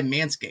to you by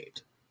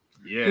Manscaped.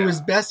 Yeah. Who is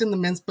best in the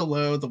mince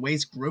below the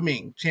waist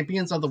grooming,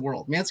 champions of the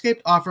world.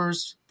 Manscaped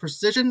offers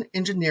precision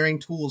engineering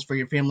tools for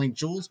your family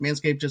jewels.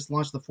 Manscaped just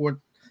launched the 4th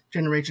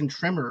generation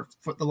trimmer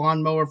for the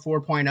Lawnmower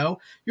 4.0.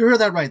 You heard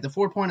that right. The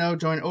 4.0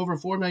 joined over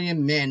 4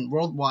 million men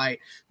worldwide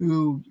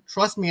who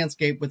trust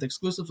Manscaped with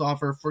exclusive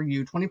offer for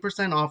you.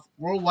 20% off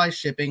worldwide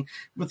shipping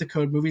with the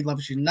code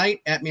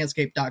MovieLoversUnite at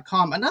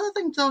manscaped.com. Another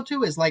thing, though,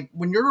 too, is like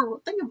when you're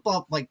thinking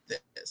about like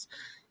this,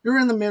 you're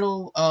in the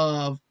middle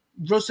of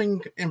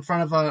roasting in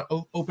front of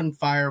an open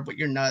fire with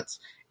your nuts,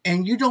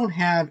 and you don't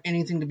have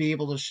anything to be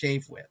able to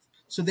shave with.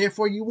 So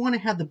therefore, you want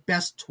to have the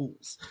best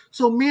tools.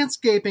 So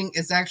manscaping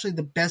is actually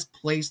the best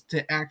place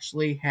to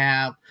actually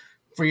have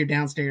for your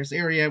downstairs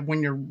area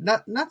when your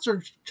nuts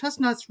or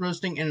chestnuts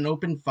roasting in an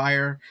open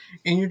fire,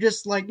 and you're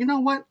just like, you know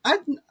what, I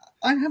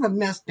have a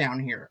mess down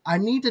here. I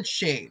need to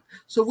shave.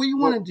 So what you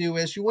want to do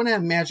is you want to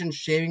imagine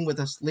shaving with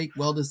a sleek,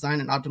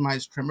 well-designed and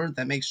optimized trimmer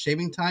that makes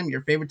shaving time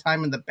your favorite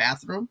time in the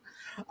bathroom.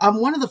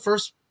 I'm one of the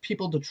first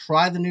people to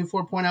try the new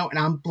 4.0, and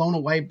I'm blown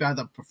away by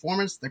the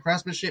performance, the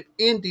craftsmanship,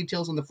 and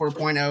details on the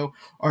 4.0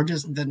 are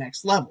just the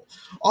next level.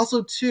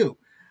 Also, too,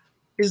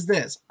 is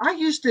this. I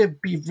used to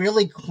be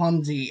really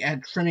clumsy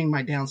at trimming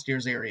my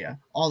downstairs area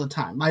all the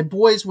time. My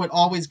boys would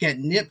always get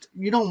nipped.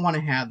 You don't want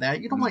to have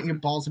that. You don't want your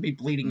balls to be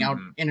bleeding out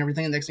and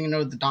everything. And next thing you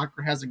know, the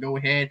doctor has to go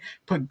ahead,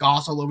 put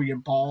gauze all over your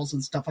balls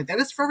and stuff like that.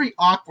 It's very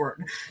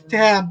awkward to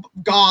have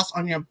gauze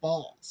on your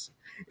balls.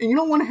 And you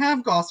don't want to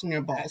have gauze on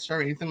your balls or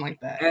anything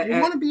like that.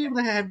 You want to be able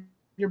to have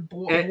your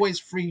boys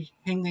free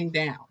hanging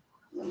down.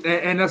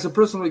 And as a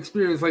personal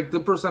experience, like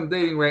the person I'm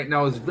dating right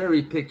now is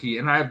very picky,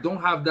 and I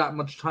don't have that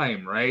much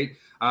time, right?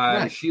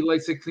 Right. She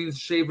likes it clean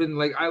shaven,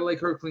 like I like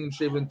her clean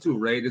shaven too,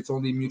 right? It's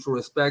only mutual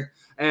respect.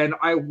 And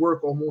I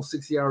work almost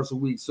 60 hours a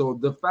week, so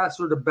the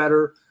faster the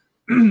better.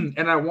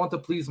 And I want to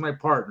please my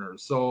partner,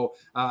 so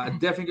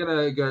definitely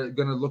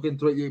gonna look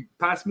into it. You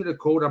pass me the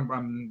code.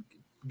 I'm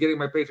getting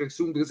my paycheck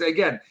soon, because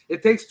again,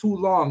 it takes too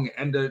long,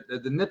 and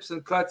the nips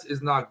and cuts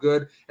is not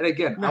good. And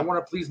again, I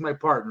want to please my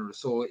partner,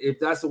 so if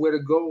that's the way to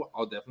go,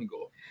 I'll definitely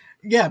go.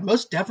 Yeah,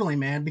 most definitely,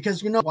 man,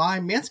 because you know why?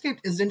 Manscaped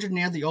is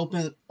engineered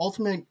the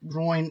ultimate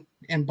groin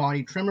and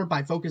body trimmer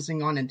by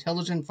focusing on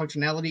intelligent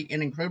functionality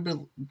and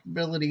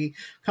incredibility,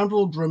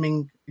 comfortable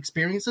grooming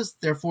experiences.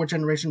 Their 4th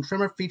generation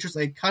trimmer features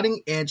a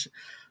cutting-edge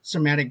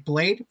ceramic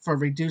blade for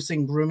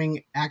reducing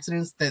grooming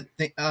accidents that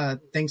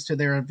thanks to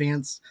their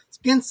advanced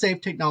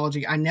skin-safe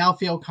technology, I now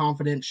feel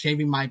confident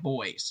shaving my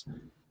boys.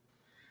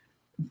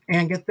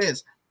 And get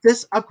this.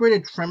 This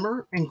upgraded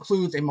trimmer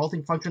includes a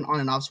multifunction on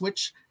and off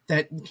switch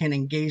that can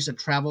engage the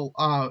travel,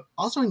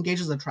 also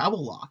engages the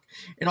travel lock.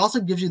 It also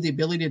gives you the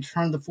ability to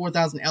turn the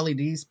 4000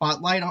 LED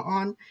spotlight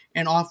on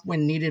and off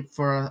when needed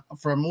for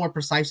a more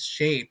precise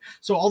shave.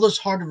 So all those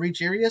hard to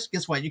reach areas,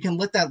 guess what? You can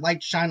let that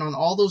light shine on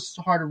all those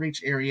hard to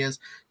reach areas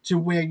to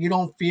where you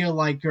don't feel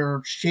like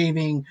you're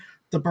shaving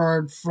the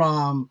bird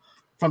from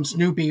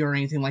Snoopy or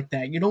anything like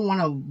that. You don't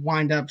want to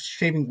wind up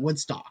shaving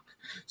Woodstock.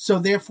 So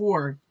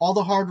therefore, all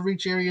the hard to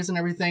reach areas and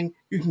everything,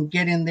 you can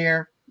get in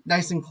there,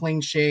 nice and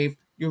clean shave.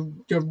 Your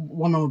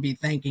woman will be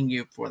thanking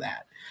you for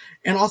that.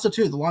 And also,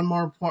 too, the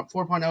Lawnmower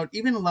 4.0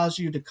 even allows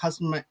you to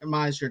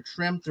customize your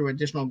trim through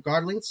additional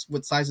guard links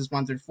with sizes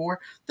 1 through 4.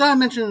 Then I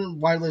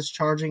mentioned wireless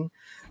charging.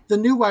 The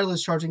new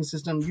wireless charging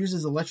system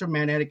uses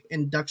electromagnetic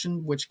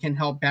induction, which can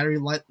help battery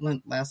life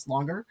last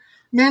longer.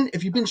 Men,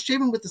 if you've been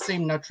shaving with the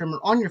same nut trimmer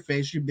on your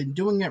face, you've been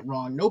doing it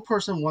wrong. No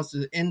person wants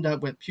to end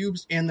up with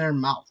pubes in their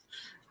mouth.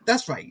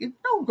 That's right.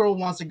 No girl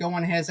wants to go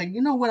on ahead and say,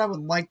 you know what I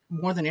would like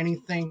more than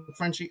anything,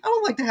 Frenchie? I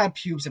would like to have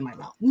pubes in my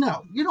mouth.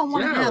 No, you don't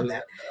want to have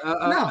that.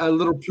 A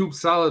little pube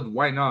salad,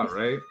 why not,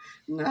 right?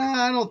 No,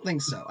 I don't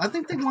think so. I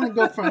think they want to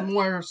go for a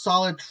more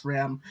solid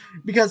trim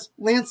because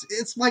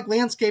it's like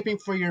landscaping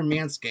for your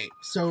manscape.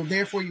 So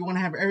therefore, you want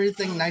to have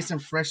everything nice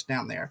and fresh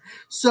down there.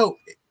 So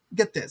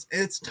get this.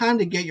 It's time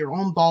to get your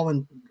own ball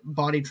and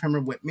body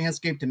trimmer with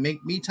Manscaped to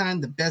make me time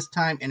the best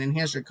time and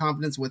enhance your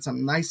confidence with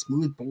some nice,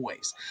 smooth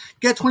boys.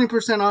 Get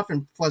 20% off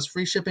and plus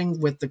free shipping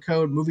with the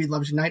code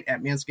MovieLoversUnite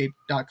at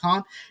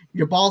manscaped.com.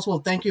 Your balls will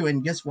thank you,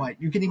 and guess what?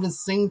 You can even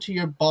sing to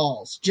your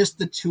balls, just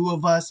the two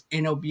of us,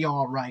 and it'll be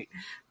all right.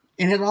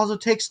 And it also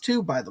takes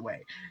two, by the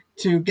way,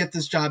 to get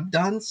this job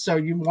done. So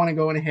you want to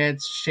go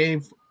ahead,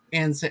 shave,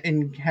 and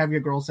have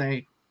your girl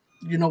say,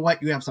 you know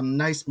what, you have some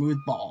nice smooth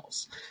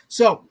balls.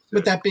 So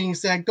with that being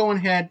said, go on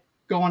ahead,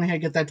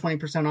 get that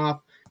 20%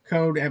 off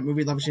code at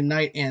Movie Lovers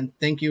Unite, and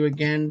thank you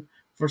again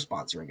for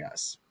sponsoring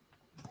us.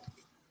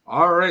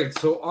 All right,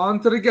 so on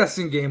to the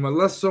guessing game.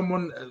 Unless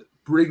someone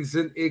brings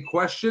in a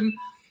question,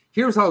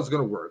 here's how it's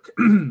going to work.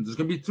 There's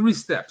going to be 3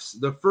 steps.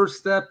 The first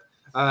step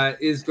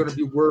is going to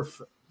be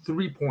worth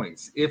 3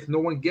 points. If no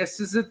one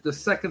guesses it, the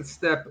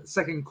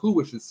second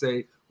clue, I should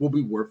say, will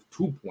be worth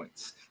 2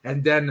 points.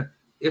 And then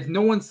if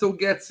no one still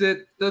gets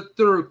it, the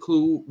third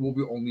clue will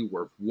be only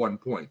worth 1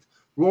 point.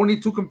 We're only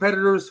 2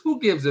 competitors. Who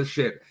gives a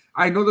shit?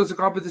 I know there's a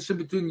competition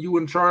between you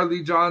and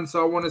Charlie, John,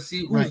 so I want to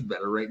see who's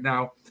better right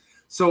now.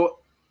 So,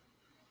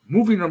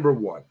 movie number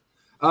 1.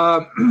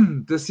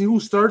 To see who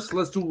starts,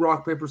 let's do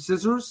rock, paper,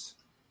 scissors.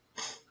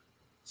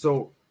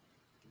 So,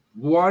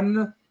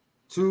 1,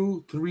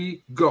 2,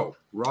 3, go.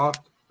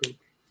 Rock, paper,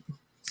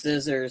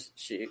 scissors,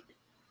 shoot.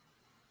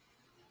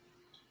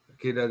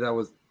 Okay, that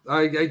was.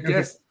 I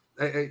guess.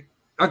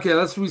 Okay,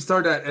 let's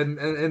restart that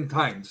and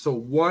time. So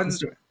 1,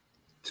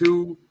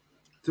 2,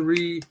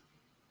 3,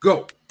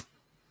 go.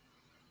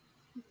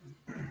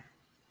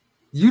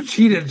 You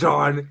cheated,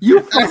 John.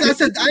 I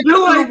don't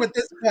know what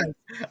this was.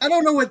 I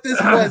don't know what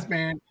this was,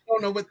 man. I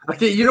don't know what.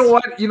 Okay, you know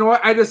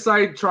what? I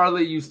decide,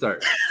 Charlie, you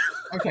start.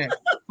 Okay.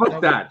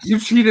 Fuck that. You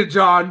cheated,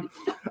 John.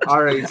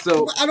 All right,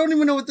 so I don't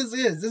even know what this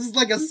is. This is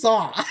like a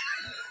saw.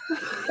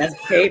 That's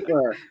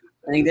paper.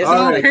 I think this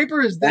is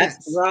paper is this.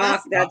 That's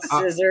rock. That's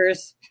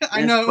scissors.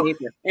 I know.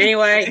 Paper.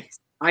 Anyway,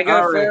 I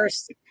go right.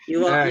 first.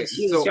 You love me,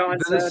 so John.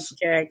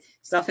 Okay.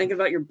 Stop thinking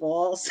about your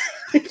balls.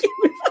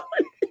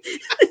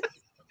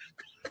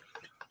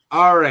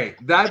 All right.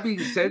 That being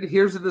said,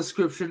 here's a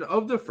description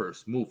of the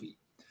first movie.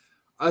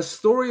 A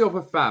story of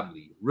a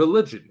family,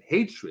 religion,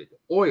 hatred,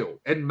 oil,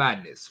 and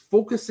madness,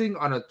 focusing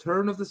on a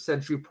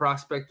turn-of-the-century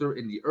prospector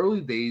in the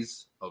early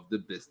days of the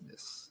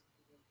business.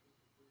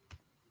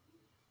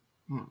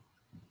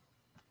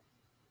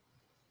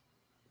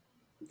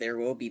 There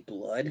Will Be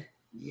Blood?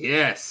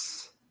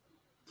 Yes.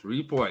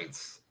 3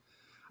 points.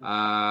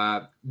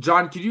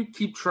 John, can you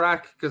keep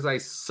track? Because I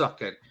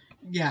suck at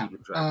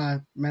keeping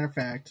track. Matter of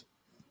fact.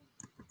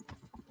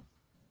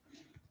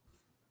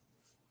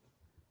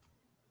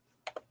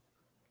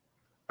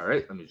 All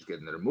right, let me just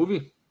get another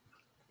movie.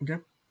 Okay.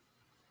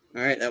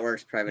 All right, that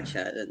works. Private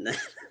chat, doesn't it?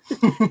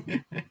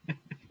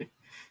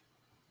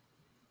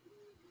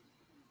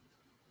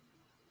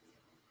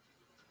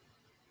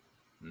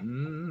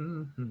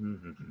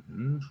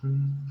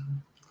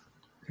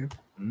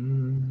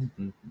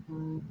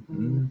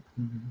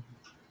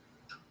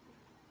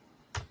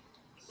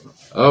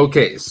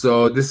 Okay,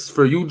 so this is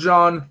for you,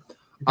 John.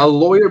 A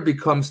lawyer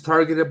becomes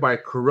targeted by a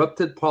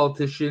corrupted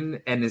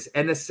politician and his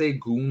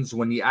NSA goons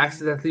when he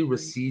accidentally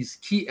receives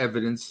key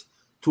evidence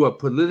to a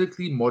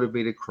politically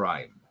motivated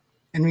crime.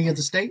 Enemy of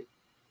the State?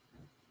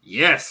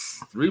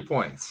 Yes, 3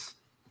 points.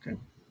 Okay.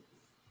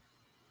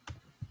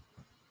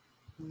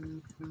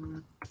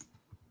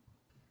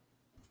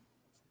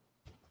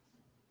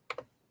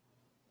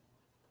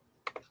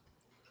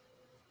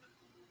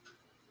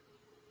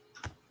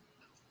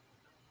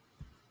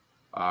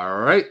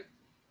 All right.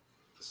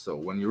 So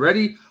when you're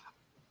ready,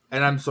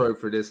 and I'm sorry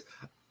for this,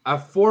 a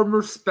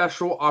former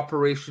Special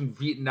Operation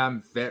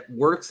Vietnam vet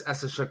works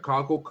as a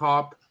Chicago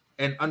cop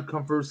and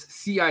uncovers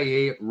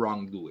CIA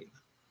wrongdoing.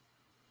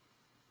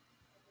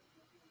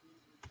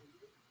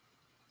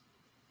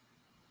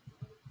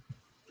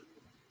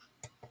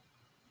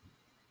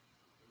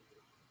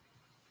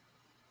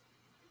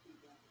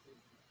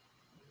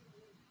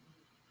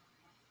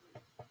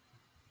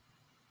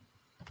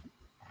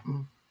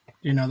 Do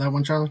you know that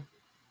one, Charlie?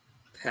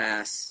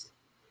 Pass.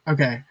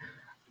 Okay.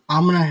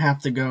 I'm going to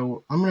have to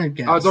go. I'm going to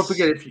guess. Oh, don't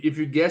forget, if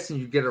you guess and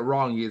you get it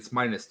wrong, it's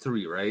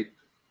 -3, right?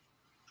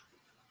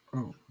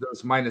 Oh.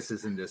 There's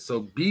minuses in this, so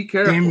be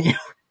careful. Damn you.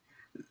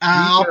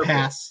 I'll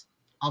pass.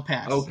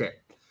 Okay.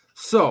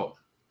 So,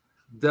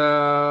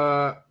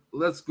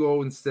 let's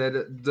go instead.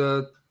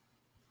 The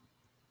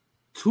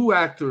 2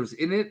 actors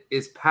in it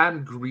is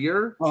Pam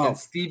Grier and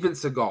Steven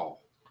Seagal.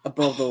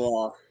 Above the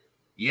Law.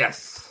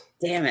 Yes.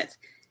 Damn it.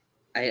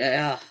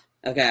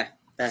 Okay.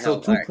 That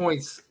so helped. 2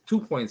 points. 2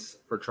 points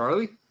for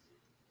Charlie.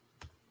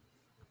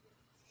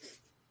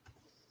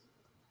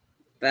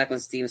 Back when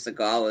Steven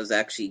Seagal was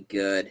actually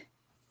good.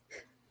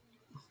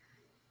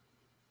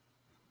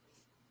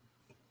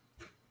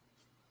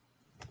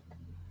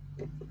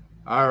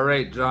 All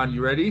right, John,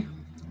 you ready?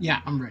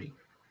 Yeah, I'm ready.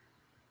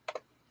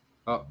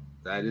 Oh,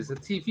 that is a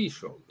TV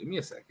show. Give me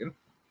a second.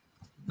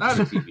 Not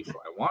a TV show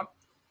I want.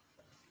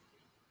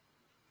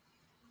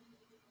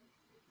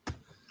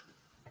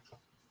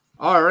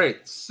 All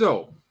right,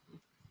 so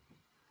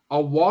a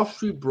Wall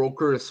Street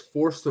broker is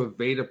forced to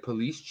evade a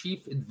police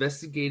chief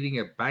investigating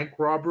a bank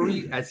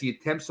robbery as he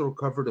attempts to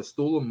recover the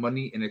stolen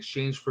money in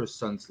exchange for his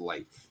son's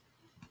life.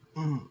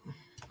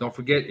 Don't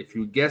forget, if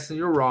you guess and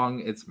you're wrong,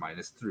 it's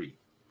 -3.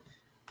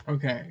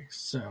 Okay,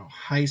 so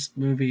heist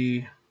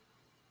movie.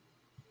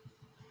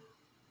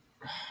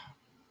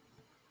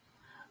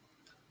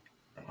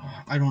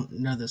 I don't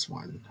know this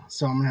one,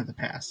 so I'm gonna have to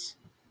pass.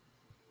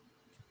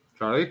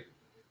 Charlie?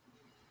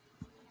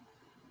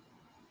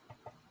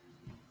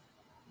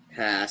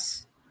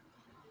 Pass.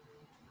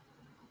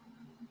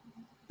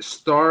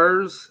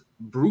 Stars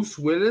Bruce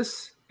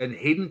Willis and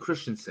Hayden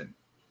Christensen.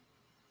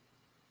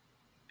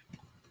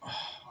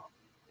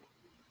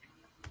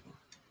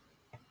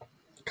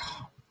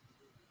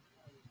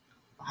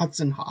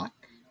 Hudson Hawk.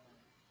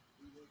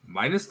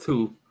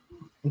 -2.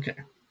 Okay.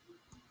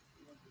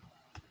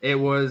 It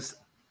was.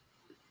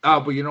 Oh,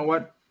 but you know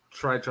what?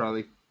 Try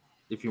Charlie,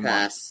 if you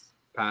Pass.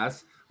 want.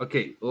 Pass.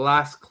 Okay.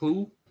 Last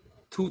clue.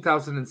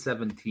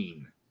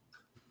 2017.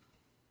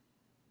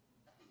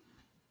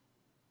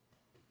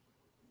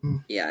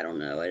 Yeah, I don't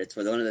know. It's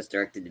one of those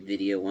directed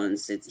video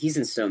ones. He's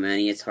in so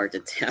many, it's hard to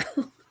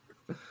tell.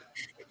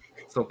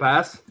 So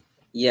pass.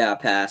 Yeah,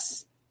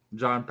 pass.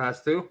 John,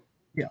 pass too.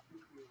 Yeah.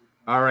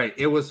 All right.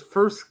 It was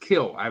First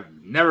Kill.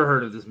 I've never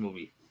heard of this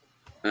movie.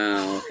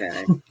 Oh,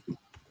 okay.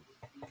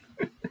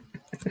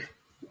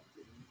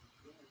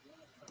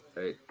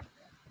 Okay.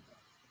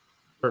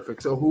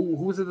 Perfect. So who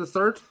was at the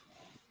start?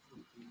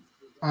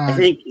 I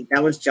think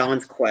that was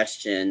John's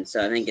question,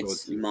 so I think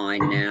it's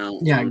mine now.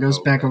 Yeah, it goes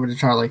back over to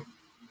Charlie.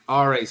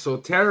 All right. So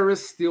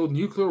terrorists steal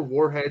nuclear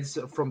warheads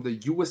from the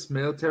U.S.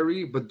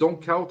 military, but don't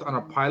count on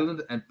a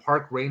pilot and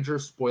park ranger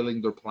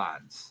spoiling their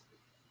plans.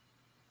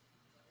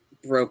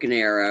 Broken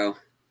Arrow.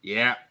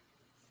 Yeah.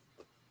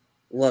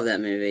 Love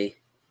that movie.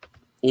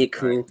 Ain't it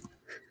cool?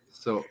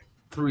 So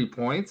 3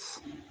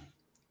 points.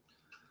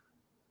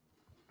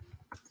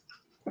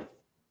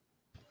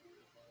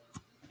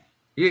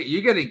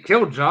 You're getting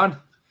killed, John.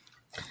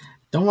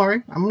 Don't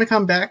worry, I'm gonna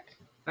come back.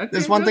 Okay,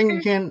 There's one thing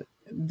you can't.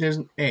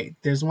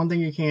 There's one thing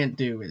you can't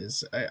do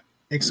is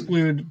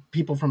exclude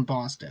people from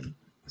Boston.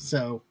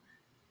 So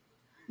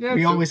Yeah,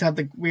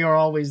 we are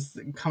always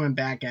coming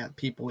back at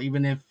people,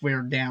 even if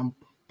we're down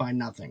by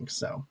nothing.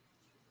 So.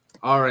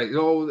 All right.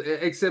 No,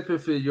 except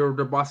if you're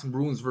the Boston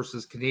Bruins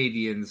versus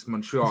Canadians,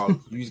 Montreal.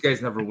 You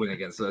guys never win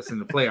against us in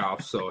the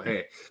playoffs. So,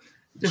 hey,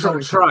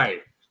 try.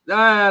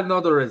 No,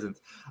 there isn't.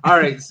 All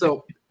right.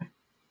 So,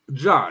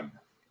 John,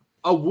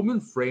 a woman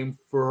framed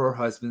for her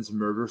husband's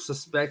murder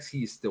suspects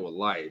he is still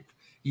alive.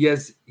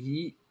 As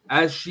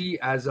she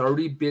has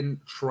already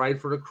been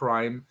tried for the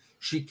crime,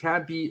 she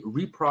can't be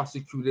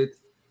re-prosecuted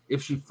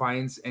if she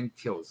finds and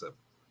kills him.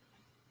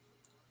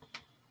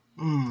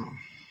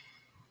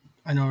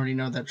 I already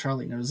know that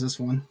Charlie knows this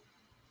one.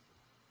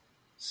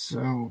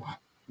 So,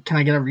 can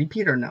I get a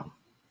repeat or no?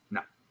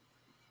 No.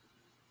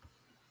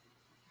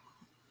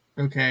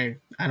 Okay,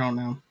 I don't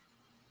know.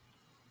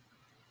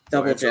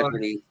 Double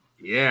Jeopardy.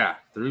 Yeah,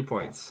 3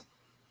 points.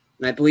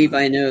 And I believe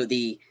I know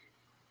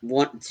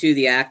two of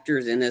the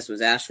actors in this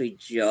was Ashley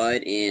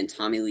Judd and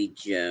Tommy Lee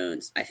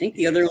Jones. I think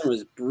the other one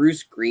was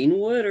Bruce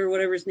Greenwood or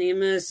whatever his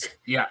name is.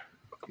 Yeah,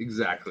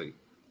 exactly.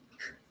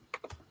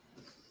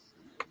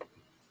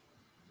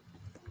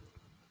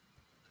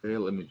 Okay,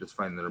 let me just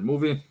find another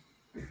movie.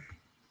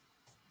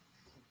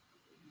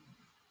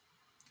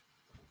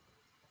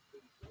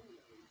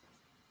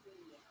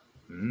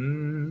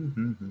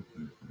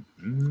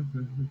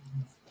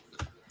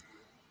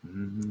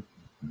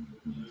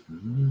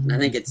 I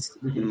think it's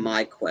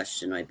my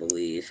question, I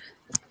believe.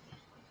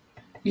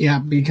 Yeah,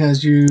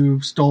 because you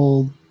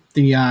stole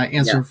the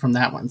answer from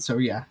that one. So,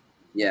 yeah.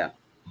 Yeah.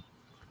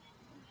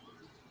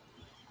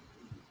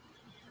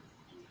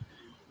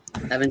 I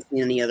haven't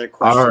seen any other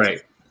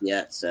questions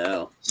yet,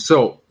 so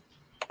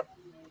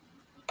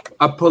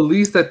a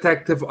police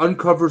detective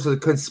uncovers a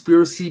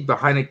conspiracy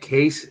behind a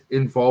case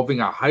involving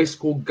a high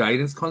school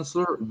guidance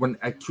counselor when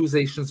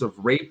accusations of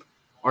rape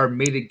are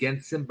made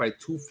against him by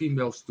 2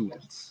 female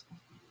students.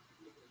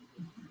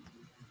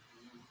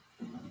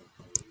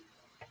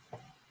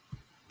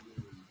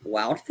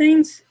 Wild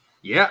Things?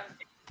 Yeah.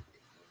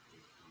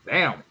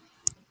 Damn.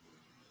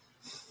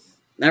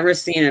 Never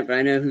seen it, but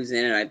I know who's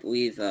in it. I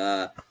believe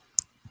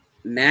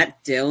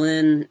Matt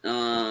Dillon,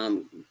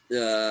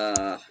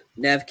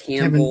 Nev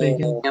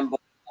Campbell,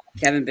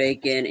 Kevin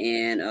Bacon,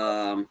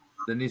 and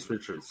Denise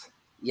Richards.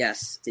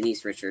 Yes,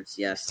 Denise Richards.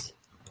 Yes.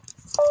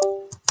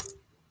 All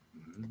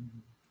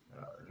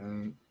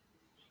right.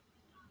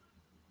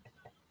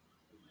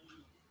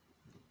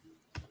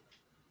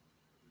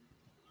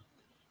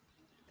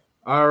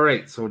 All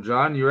right. So,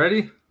 John, you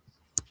ready?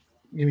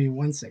 Give me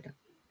 1 second.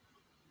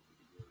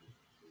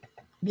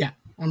 Yeah,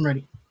 I'm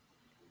ready.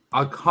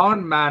 A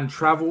con man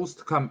travels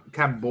to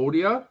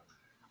Cambodia,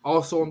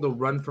 also on the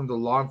run from the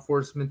law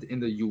enforcement in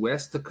the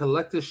U.S., to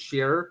collect a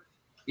share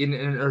in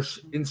an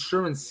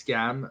insurance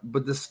scam,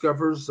 but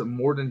discovers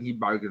more than he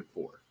bargained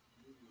for.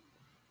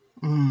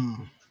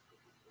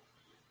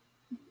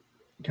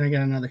 Can I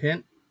get another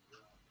hint?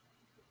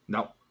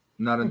 No,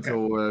 not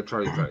until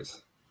Charlie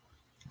tries.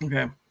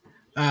 Okay.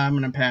 I'm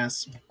going to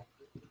pass.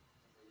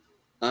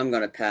 I'm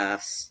going to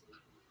pass.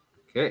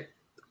 Okay.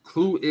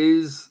 Clue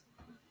is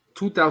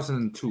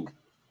 2002.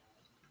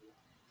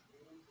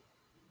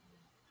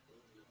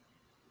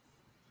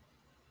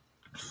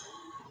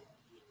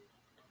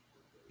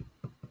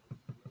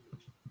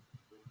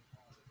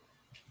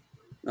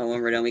 Oh,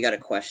 when we're done, we got a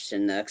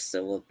question next,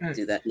 so we'll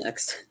do that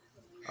next.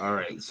 All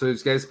right. So,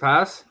 these guys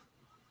pass?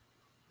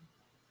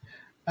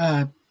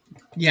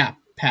 Yeah,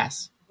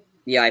 pass.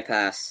 Yeah, I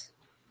pass.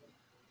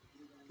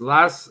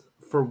 Last,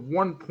 for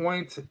 1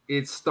 point,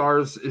 it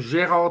stars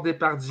Gérard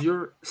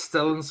Depardieu,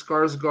 Stellan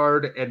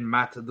Skarsgård, and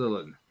Matt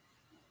Dillon.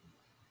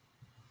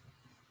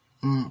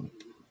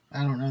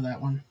 I don't know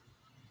that one.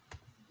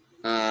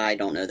 I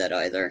don't know that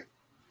either.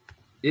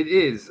 It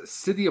is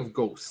City of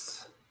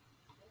Ghosts.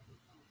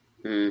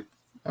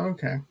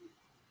 Okay.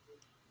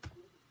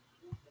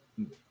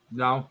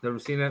 No, never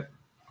seen it?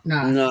 No,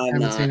 I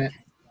haven't seen it.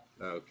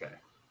 Okay.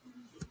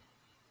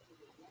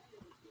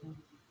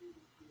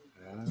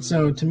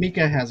 So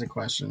Tamika has a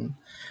question.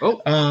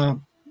 Oh.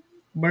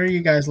 What are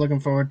you guys looking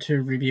forward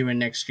to reviewing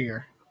next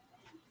year?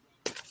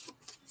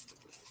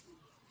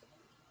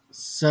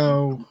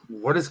 So,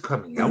 what is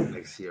coming out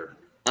next year?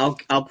 I'll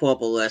pull up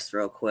a list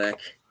real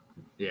quick.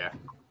 Yeah.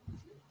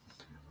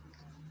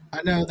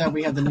 I know that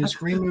we have the new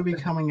Scream movie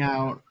coming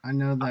out. I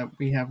know that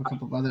we have a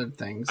couple of other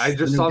things. I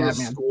just saw the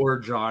score,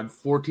 John.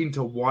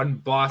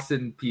 14-1.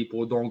 Boston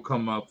people don't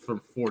come up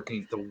from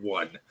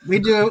 14-1. We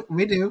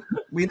do.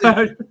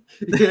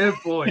 Yeah,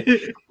 boy.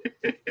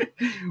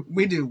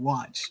 We do.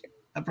 Watch.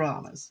 I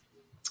promise.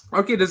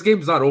 Okay, this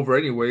game's not over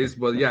anyways,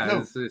 but yeah,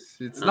 no.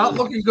 it's not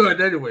looking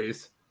good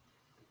anyways.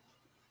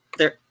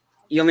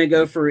 You want me to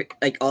go for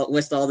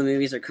list all the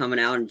movies that are coming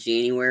out in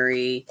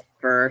January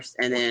 1st,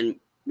 and then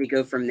we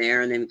go from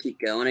there, and then we keep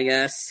going, I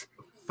guess.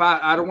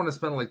 I don't want to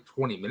spend like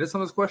 20 minutes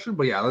on this question,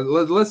 but yeah,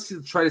 let's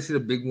try to see the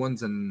big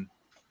ones. And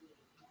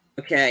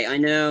okay, I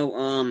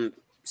know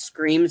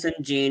Scream's in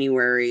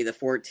January the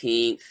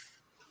 14th.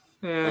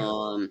 Yeah.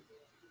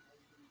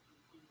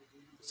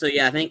 So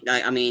yeah, I think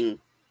I mean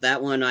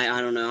that one. I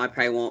don't know. I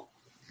probably won't.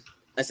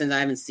 Since I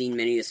haven't seen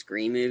many of the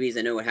Scream movies,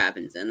 I know what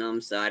happens in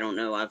them, so I don't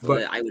know. I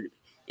would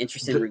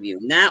interested in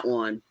reviewing that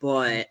one,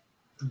 but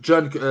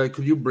John,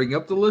 could you bring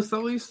up the list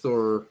at least,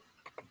 or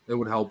it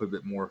would help a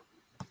bit more?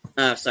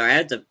 Oh, sorry. I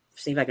had to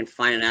see if I can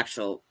find an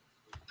actual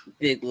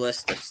big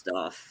list of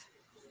stuff.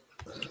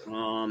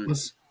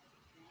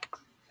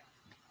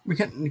 We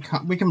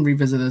can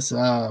revisit this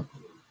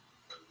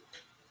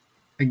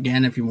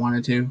again if you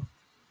wanted to.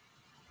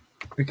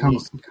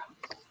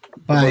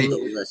 But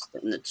the list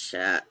in the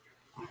chat.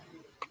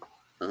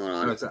 Hold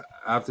on.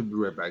 I have to be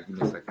right back. Give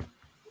me a second.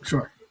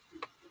 Sure.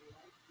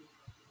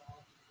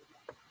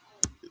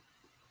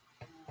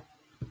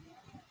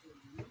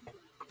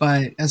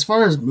 But as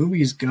far as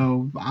movies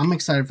go, I'm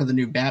excited for the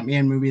new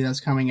Batman movie that's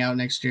coming out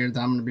next year that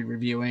I'm going to be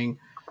reviewing.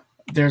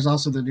 There's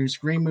also the new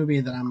Scream movie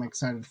that I'm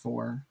excited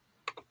for.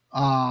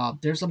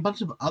 There's a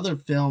bunch of other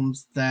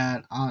films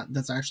that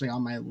that's actually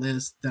on my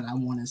list that I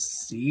want to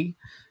see.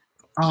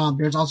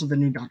 There's also the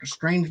new Doctor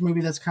Strange movie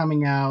that's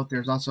coming out.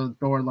 There's also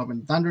Thor: Love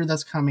and Thunder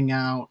that's coming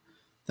out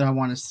that I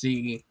want to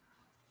see.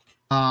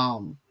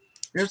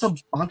 There's a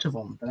bunch of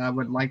them that I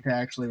would like to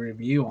actually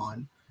review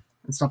on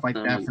and stuff like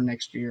that for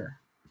next year.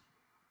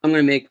 I'm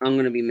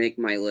gonna be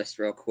making my list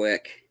real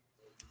quick.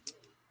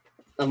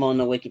 I'm on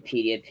the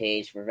Wikipedia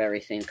page for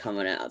everything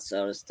coming out,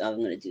 so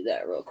I'm gonna do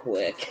that real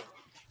quick.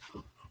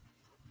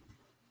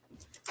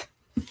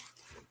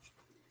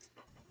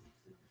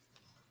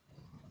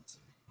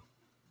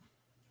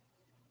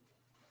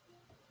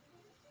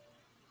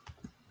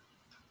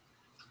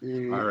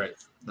 All right,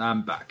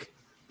 I'm back.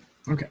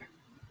 Okay.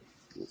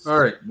 All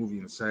right, Movie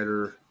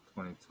Insider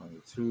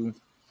 2022.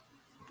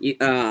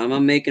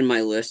 I'm making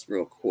my list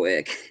real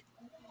quick.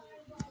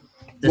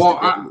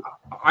 Well,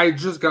 I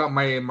just got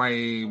my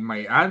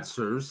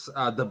answers.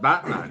 The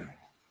Batman,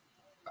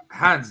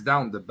 hands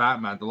down, the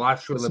Batman. The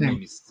last trailer made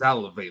me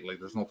salivate like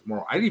there's no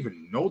tomorrow. I didn't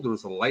even know there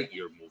was a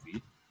Lightyear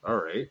movie. All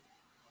right.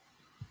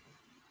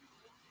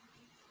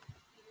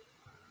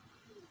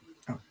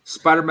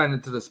 Spider-Man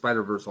Into the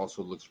Spider-Verse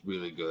also looks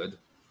really good.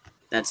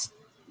 I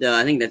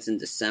think that's in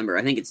December.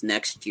 I think it's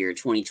next year,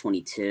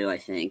 2022. I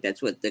think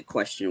that's what the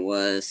question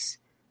was.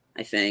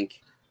 I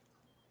think.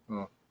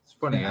 Oh, it's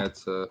funny. Yeah.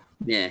 It's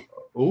yeah.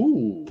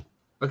 Ooh.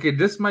 Okay,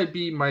 this might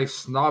be my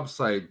snob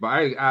side, but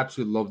I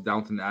absolutely love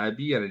Downton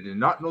Abbey, and I did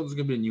not know there's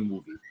gonna be a new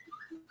movie.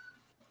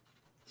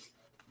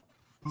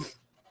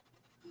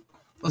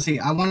 Let's see.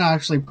 I want to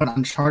actually put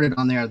Uncharted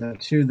on there, though,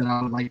 too. That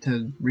I would like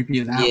to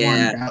review that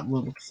one. That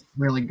looks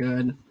really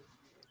good.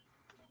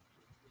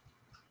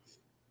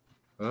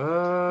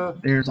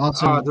 There's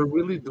also they're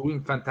really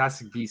doing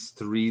Fantastic Beasts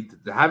 3.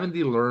 Haven't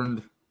they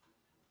learned?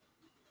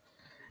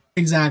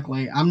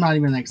 Exactly. I'm not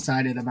even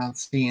excited about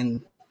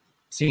seeing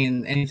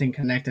anything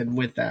connected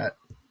with that,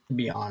 to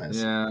be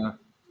honest. Yeah.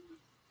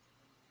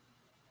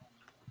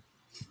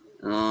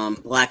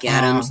 Black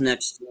Adam's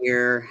next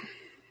year.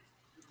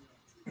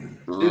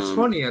 It's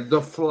funny.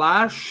 The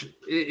Flash,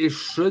 it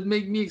should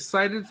make me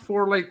excited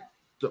for like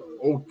the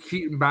old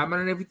Keaton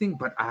Batman and everything,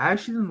 but I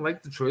actually didn't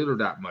like the trailer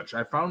that much.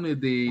 I found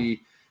that they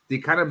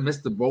kind of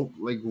missed the boat.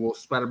 Like, well,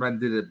 Spider-Man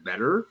did it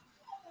better,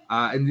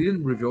 and they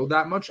didn't reveal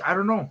that much. I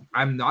don't know.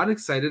 I'm not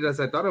excited as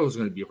I thought I was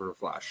going to be for the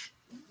Flash.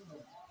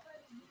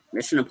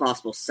 Mission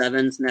Impossible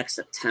 7's next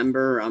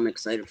September. I'm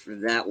excited for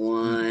that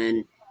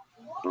one.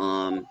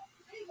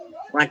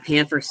 Black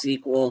Panther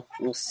sequel.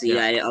 We'll see.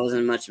 I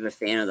wasn't much of a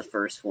fan of the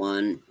first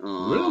one.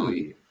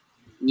 Really?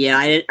 Yeah,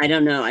 I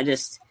don't know. I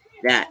just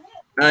that.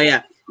 Oh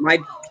yeah, my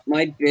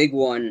big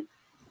one.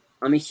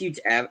 I'm a huge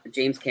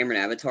James Cameron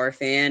Avatar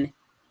fan.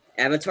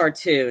 Avatar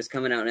 2 is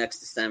coming out next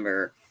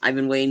December. I've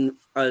been waiting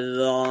a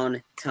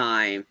long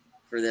time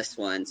for this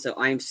one, so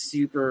I'm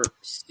super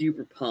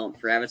super pumped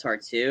for Avatar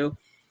 2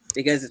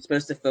 because it's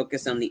supposed to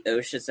focus on the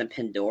oceans and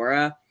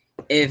Pandora.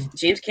 If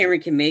James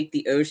Cameron can make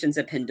the oceans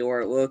of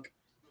Pandora look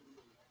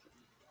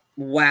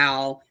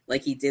wow,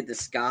 like he did the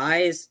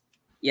skies,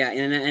 yeah,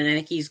 and I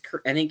think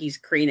he's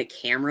creating a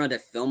camera to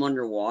film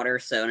underwater.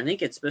 So, and I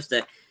think it's supposed to.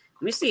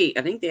 Let me see.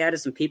 I think they added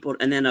some people,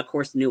 and then of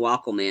course the new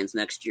Aquaman's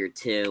next year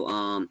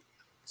too.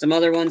 Some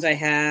other ones I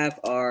have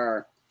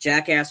are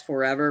Jackass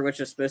Forever, which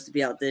was supposed to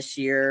be out this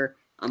year.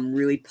 I'm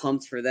really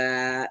pumped for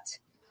that.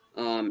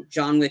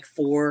 John Wick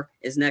 4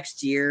 is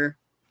next year.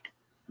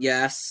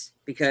 Yes,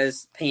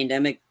 because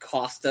pandemic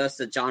cost us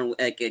the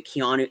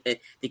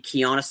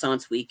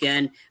Keanu-sance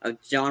weekend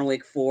of John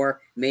Wick 4,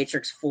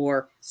 Matrix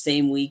 4,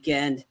 same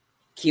weekend,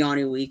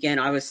 Keanu weekend.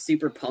 I was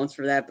super pumped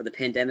for that, but the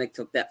pandemic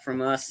took that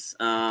from us.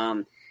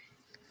 I'm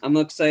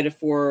excited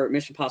for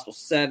Mission Impossible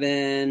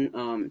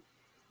 7.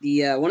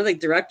 The one of the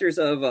directors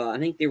of I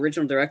think the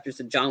original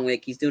directors of John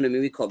Wick, he's doing a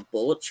movie called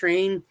Bullet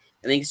Train.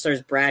 I think it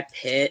stars Brad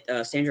Pitt,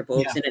 Sandra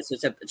Bullock's in it, so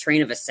it's a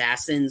train of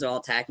assassins all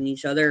attacking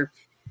each other.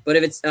 But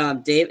if it's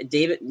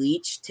David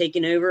Leitch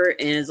taking over,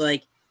 and it's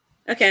like,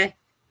 okay,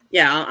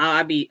 yeah,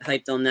 I'll be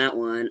hyped on that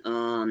one.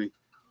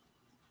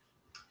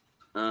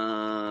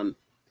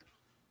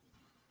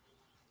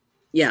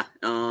 Yeah.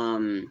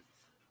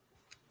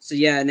 So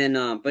yeah, and then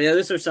but yeah,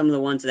 those are some of the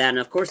ones that, and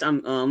of course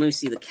let me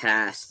see the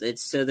cast.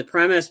 It's so the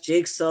premise: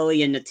 Jake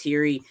Sully and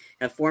Neytiri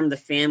have formed the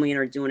family and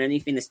are doing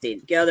anything to stay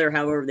together.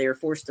 However, they are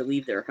forced to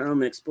leave their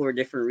home and explore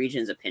different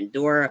regions of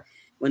Pandora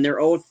when their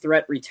old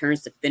threat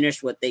returns to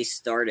finish what they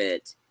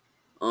started.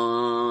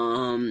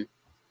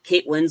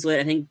 Kate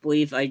Winslet,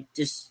 believe I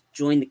just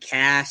joined the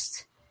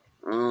cast.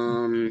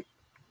 And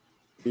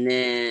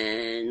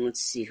then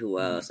let's see who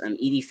else.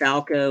 Edie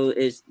Falco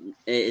is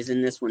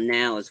in this one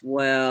now as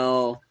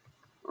well.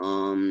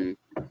 Vin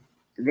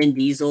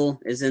Diesel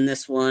is in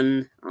this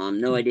one.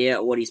 No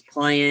idea what he's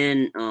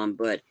playing.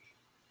 But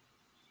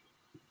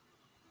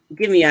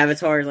give me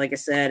Avatar. Like I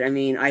said, I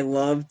mean, I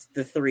loved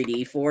the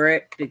 3D for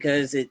it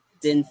because it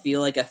didn't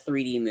feel like a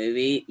 3D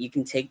movie. You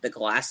can take the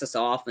glasses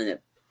off and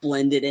it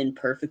blended in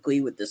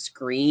perfectly with the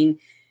screen.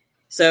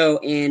 So,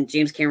 and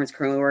James Cameron's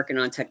currently working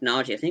on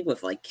technology, I think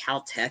with like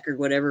Caltech or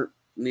whatever,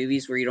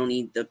 movies where you don't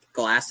need the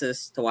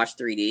glasses to watch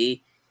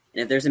 3D.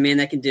 And if there's a man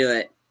that can do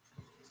it,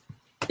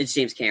 it's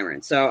James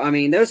Cameron. So, I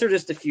mean, those are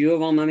just a few of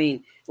them. I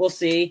mean, we'll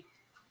see.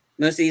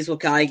 Most of these will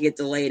kind of get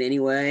delayed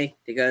anyway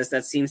because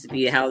that seems to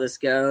be how this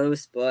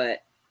goes.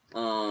 But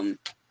yeah,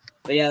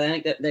 I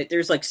think that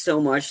there's like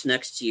so much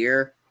next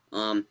year.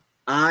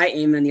 I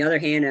am, on the other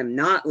hand, I'm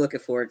not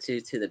looking forward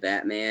to the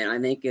Batman. I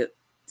think it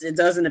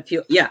doesn't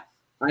appeal. Yeah,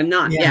 I'm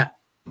not. Yeah.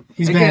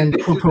 He's been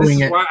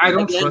poo-pooing it. Why I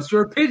don't trust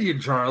your opinion,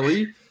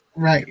 Charlie.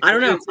 Right. I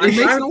don't know. It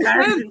makes no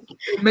sense.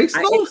 It makes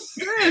no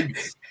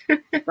sense.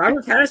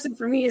 Robert Pattinson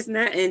for me isn't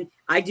that, and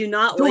I do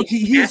not no, like.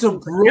 He's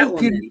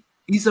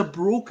a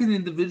broken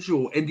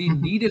individual, and he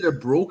needed a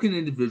broken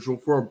individual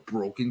for a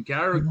broken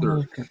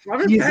character.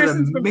 Robert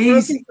Pattinson's been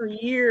broken for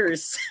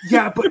years.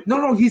 Yeah, but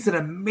no, he's an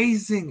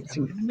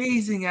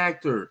amazing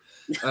actor.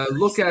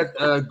 Look at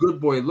Good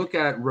Boy. Look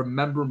at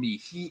Remember Me.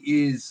 He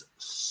is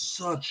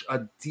such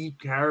a deep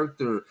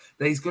character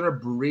that he's gonna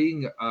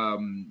bring.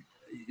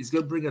 He's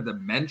gonna bring a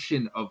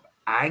dimension of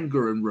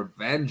anger and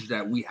revenge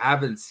that we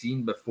haven't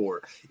seen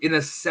before in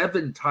a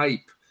Seven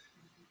type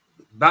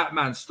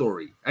Batman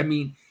story. I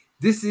mean,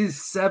 this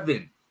is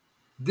Seven.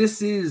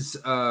 This is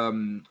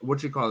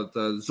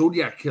the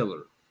Zodiac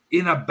Killer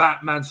in a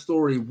Batman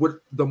story with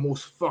the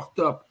most fucked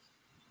up,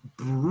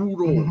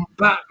 brutal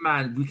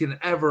Batman we can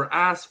ever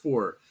ask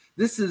for.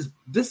 This is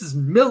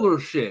Miller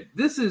shit.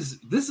 This is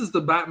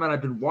the Batman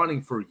I've been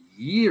wanting for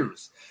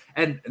years.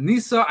 And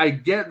Nisa, I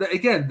get that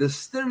again. The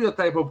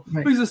stereotype of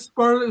he's a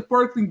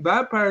sparkling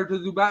vampire to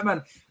do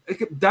Batman.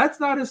 That's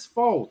not his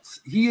fault.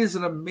 He is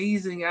an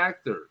amazing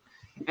actor,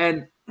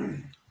 and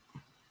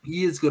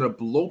he is gonna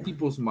blow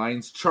people's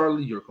minds.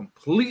 Charlie, you're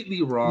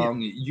completely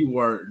wrong. Yeah. You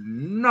are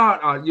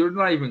not. You're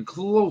not even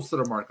close to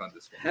the mark on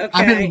this one. Okay.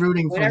 I've been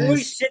rooting for this. When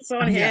everybody shits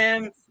on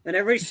him, when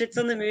everybody shits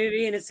on the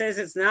movie, and it says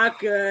it's not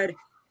good.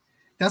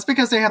 That's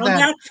because they have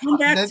that.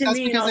 That's because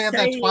they have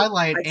that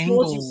Twilight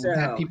angle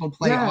that people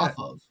play off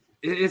of.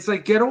 It's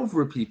like, get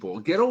over it,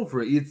 people. Get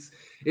over it.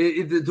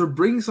 They're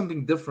bringing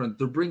something different.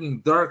 They're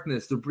bringing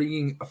darkness. They're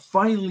bringing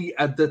finally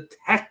a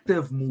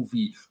detective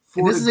movie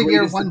for this is a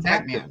year one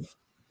Batman.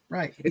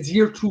 Right. It's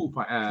year two.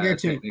 Year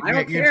two. I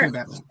don't care.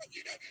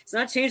 It's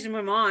not changing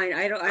my mind.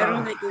 I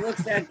don't think it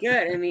looks that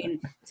good. I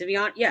mean, to be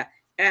honest,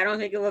 I don't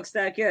think it looks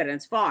that good, and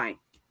it's fine.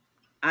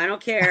 I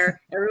don't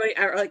care. Everybody,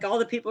 like all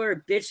the people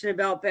are bitching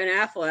about Ben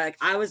Affleck.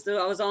 I was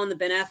on the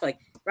Ben Affleck.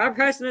 Robert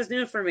Pattinson was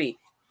new for me.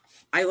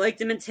 I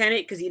liked him in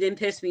Tenet because he didn't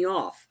piss me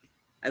off.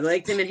 I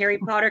liked him in Harry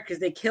Potter because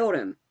they killed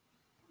him.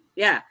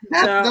 Yeah.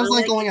 That was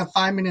like only a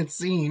 5-minute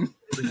scene.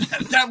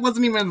 That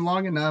wasn't even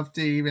long enough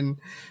to even.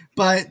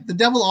 But The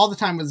Devil All the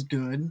Time was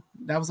good.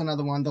 That was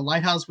another one. The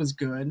Lighthouse was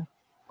good.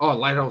 Oh,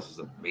 Lighthouse is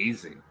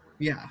amazing.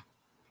 Yeah.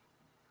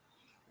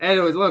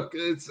 Anyways, look,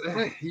 it's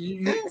my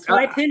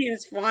opinion.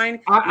 It's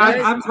fine.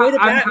 I'm enjoy the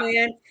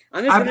Batman.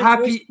 I'm just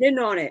gonna enjoy spin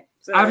on it.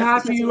 So I'm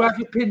happy you have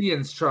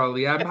opinions,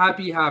 Charlie. I'm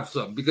happy you have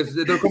some because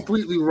they're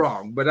completely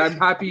wrong, but I'm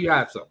happy you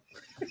have some.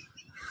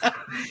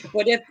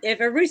 But if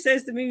everybody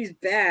says the movie's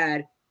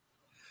bad,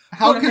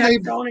 how can they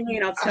know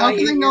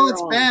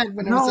it's bad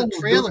when it was a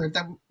trailer?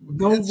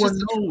 No one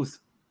knows.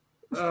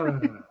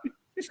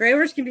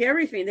 Trailers can be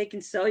everything. They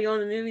can sell you on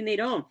the movie and they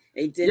don't.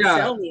 They did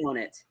sell me on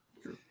it.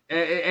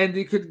 And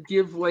they could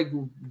give like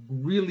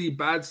really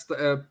bad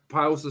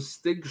piles of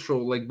stink show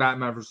like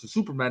Batman versus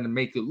Superman and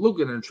make it look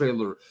good in a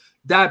trailer.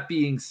 That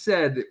being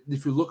said,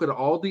 if you look at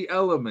all the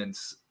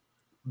elements,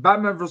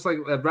 Batman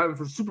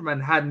versus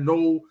Superman had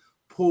no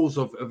pulls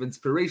of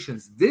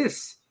inspirations.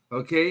 This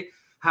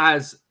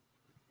has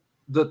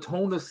the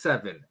tone of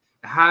Seven,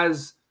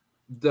 has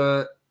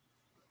the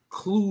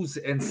clues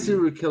and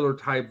serial killer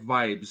type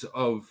vibes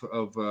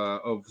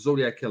of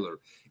Zodiac Killer.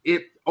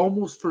 It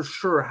almost for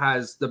sure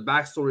has the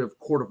backstory of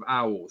Court of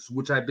Owls,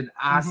 which I've been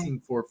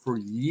asking for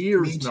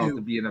years now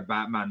to be in a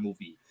Batman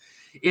movie.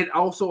 It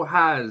also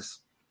has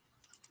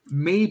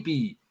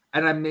maybe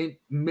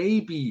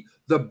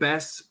the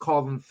best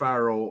Colin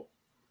Farrell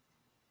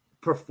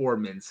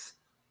performance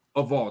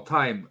of all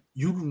time.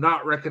 You do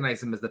not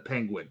recognize him as the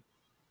Penguin.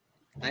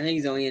 I think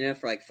he's only in it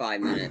for like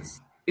 5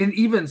 minutes. And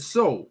even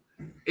so,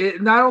 I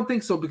don't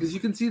think so, because you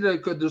can see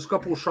that there's a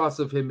couple shots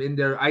of him in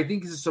there. I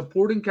think he's a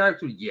supporting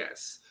character,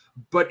 yes.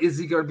 But is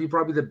he going to be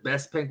probably the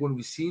best Penguin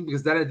we've seen?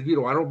 Because Danny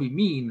DeVito, I don't be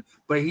mean,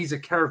 but he's a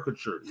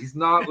caricature. He's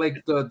not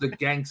like the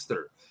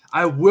gangster.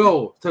 I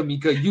will,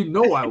 Tamika. You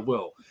know I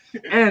will.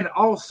 And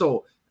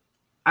also,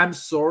 I'm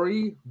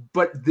sorry,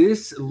 but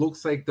this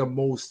looks like the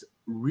most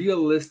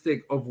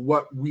realistic of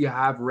what we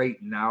have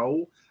right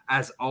now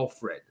as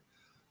Alfred.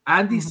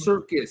 Andy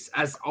Serkis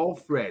as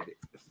Alfred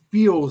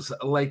feels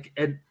like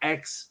an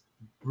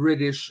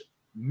ex-British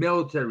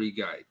military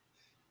guy.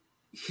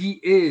 He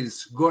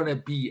is gonna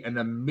be an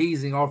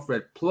amazing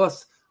Alfred.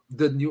 Plus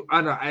the new.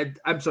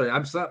 I'm sorry.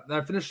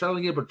 I finished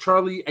telling it, but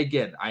Charlie,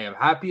 again, I am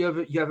happy of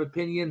it. You have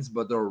opinions,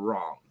 but they're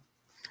wrong.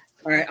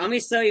 All right, let me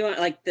tell you,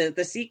 like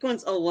the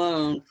sequence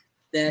alone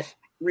that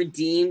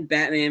redeemed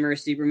Batman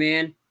vs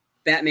Superman,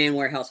 Batman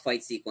warehouse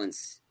fight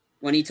sequence.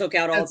 When he took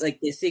out all like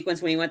the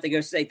sequence when he went to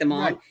go take them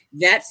on,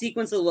 that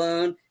sequence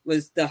alone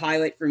was the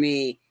highlight for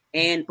me.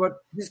 And but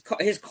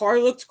his car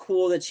looked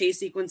cool. The chase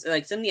sequence,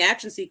 like some of the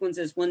action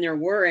sequences, when there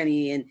were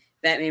any in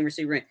Batman vs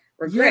Superman,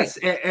 were great. Yes,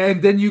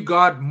 and then you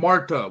got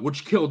Martha,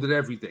 which killed at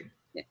everything.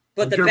 Yeah.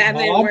 But the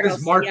Batman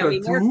warehouse, Martha,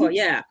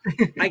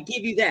 I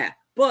give you that.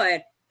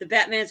 But the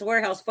Batman's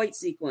warehouse fight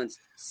sequence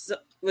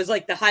was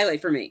like the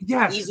highlight for me.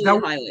 Yes, easily the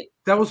highlight.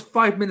 That was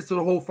 5 minutes of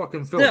the whole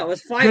fucking film. No, it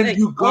was 5 minutes.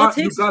 You got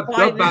the minutes.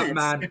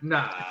 Batman.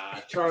 Nah,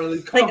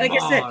 Charlie, come like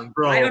on, I said,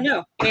 bro. I don't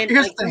know. And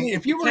here's the thing: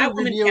 if you were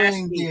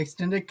reviewing the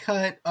extended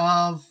cut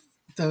of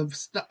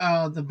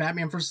the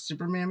Batman vs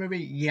Superman movie,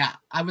 yeah,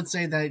 I would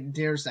say that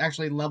there's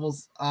actually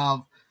levels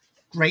of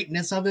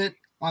greatness of it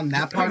on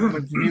that part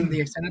with viewing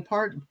the extended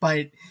part.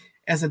 But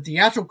as a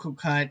theatrical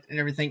cut and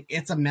everything,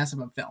 it's a mess of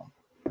a film.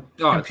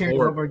 Compared to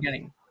what we're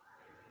getting.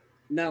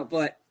 No,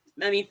 but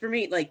I mean, for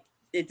me, like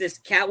this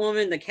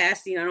Catwoman, the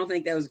casting, I don't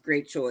think that was a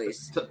great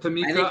choice.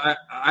 Tamika,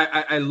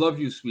 I love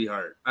you,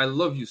 sweetheart. I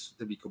love you,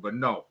 Tamika, but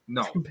no.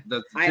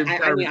 I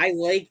mean, I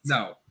liked.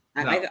 No.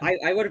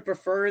 I would have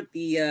preferred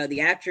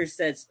the actress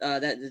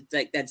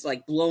that's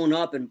like blown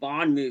up in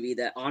Bond movie,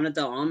 that Ana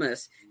de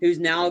Armas, who's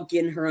now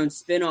getting her own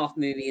spin-off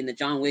movie in the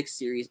John Wick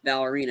series,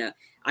 Ballerina.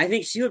 I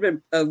think she would have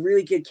been a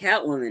really good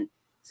Catwoman.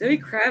 Zoe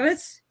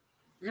Kravitz.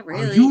 Not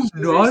really. Are you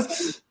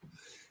nuts?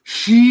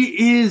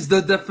 She is the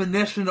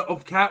definition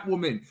of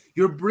Catwoman.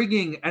 You're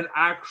bringing an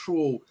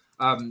actual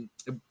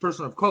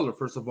person of color,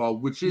 first of all,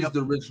 which is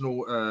the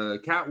original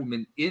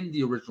Catwoman in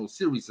the original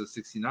series of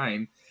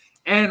 1969.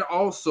 And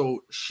also,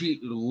 she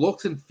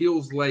looks and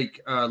feels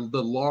like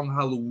the Long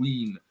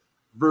Halloween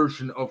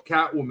version of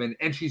Catwoman,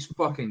 and she's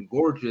fucking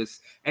gorgeous,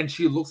 and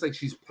she looks like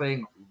she's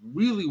playing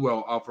really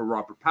well off of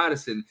Robert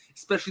Pattinson,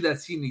 especially that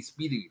scene he's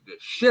beating the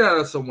shit out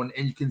of someone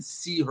and you can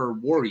see her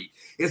worry.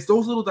 It's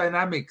those little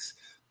dynamics,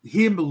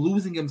 him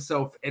losing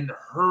himself and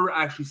her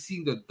actually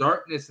seeing the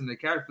darkness in the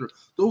character,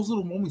 those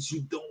little moments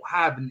you don't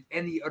have in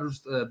any other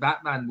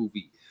Batman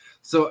movie.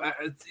 So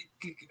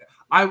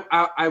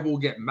I will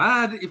get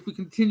mad if we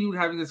continue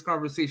having this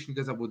conversation,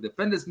 because I will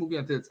defend this movie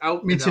until it's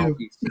out. Me too.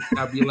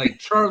 I'll be like,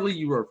 Charlie,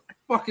 you are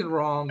fucking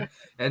wrong.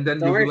 And then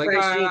you'll be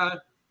like,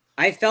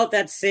 I felt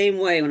that same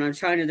way when I'm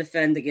trying to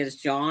defend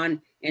against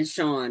John and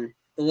Sean,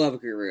 the Love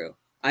Guru.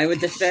 I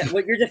would defend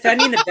what you're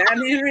defending the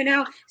Batman right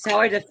now is how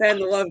I defend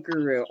the Love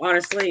Guru.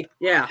 Honestly,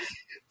 yeah.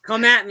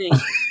 Come at me.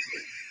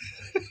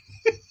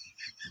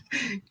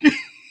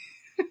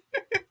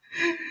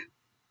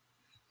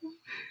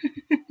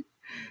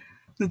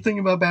 The thing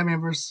about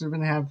Batman vs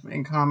Superman have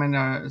in common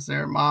is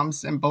their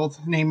moms and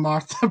both named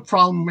Martha.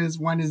 Problem is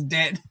one is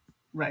dead.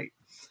 Right.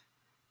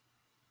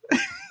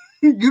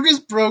 You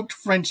just broke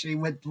Frenchie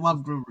with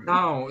Love Guru.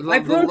 No,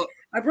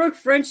 I broke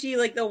Frenchie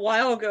like a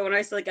while ago, and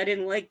I said like I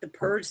didn't like the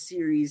Purge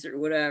series or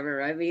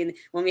whatever. I mean,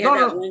 when we had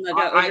that one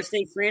that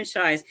Overstate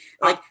franchise,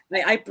 like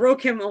I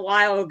broke him a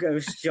while ago,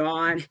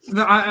 John.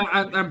 No,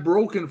 I'm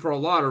broken for a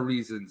lot of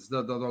reasons.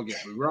 Don't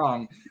get me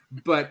wrong,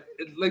 but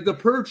like the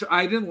Purge,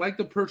 I didn't like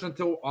the Purge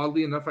until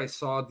oddly enough I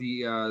saw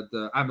the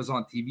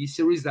Amazon TV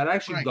series that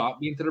actually got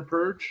me into the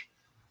Purge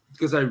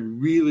because I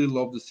really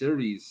love the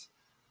series.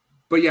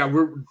 But yeah,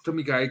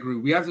 Tamika, I agree.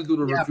 We have to do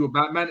the review of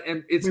Batman,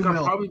 and it's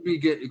probably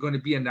going to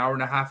be an hour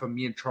and a half of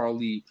me and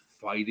Charlie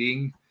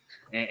fighting,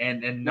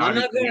 and not. I'm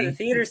not going to the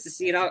theaters to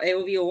see it. It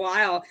will be a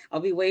while. I'll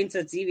be waiting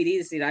to DVD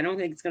to see it. I don't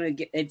think it's going to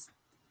get. It's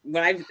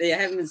but I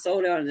haven't been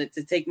sold on it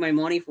to take my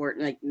money for it.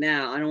 Like,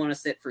 I don't want to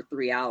sit for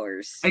 3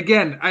 hours.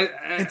 Again,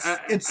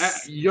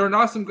 you're an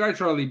awesome guy,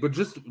 Charlie. But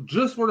just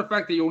for the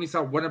fact that you only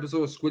saw one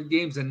episode of Squid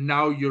Games, and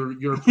now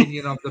your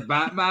opinion of the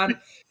Batman,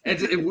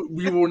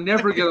 we will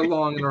never get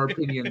along in our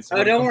opinions.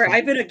 Oh, don't worry.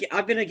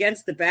 I've been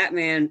against the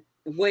Batman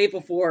way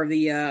before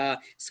the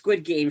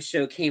Squid Game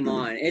show came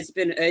on. It's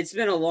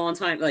been a long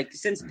time. Like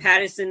since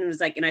Pattinson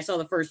was like, and I saw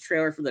the first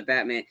trailer for the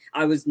Batman,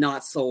 I was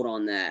not sold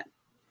on that.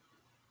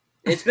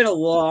 It's been a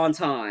long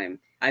time.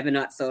 I've been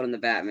not sold on the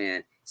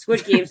Batman.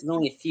 Squid Games is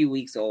only a few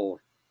weeks old.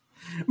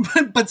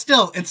 But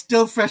still, it's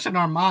still fresh in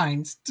our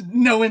minds,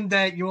 knowing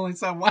that you only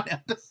saw one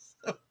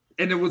episode.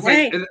 And it was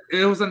like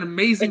it was an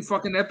amazing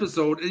fucking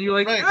episode, and you're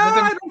like,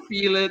 I don't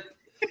feel it.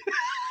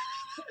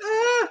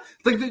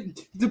 Like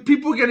the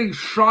people getting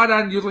shot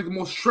on, you're like the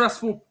most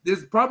stressful.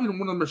 It's probably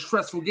one of the most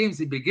stressful games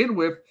they begin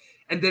with,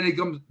 and then it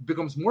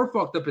becomes more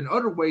fucked up in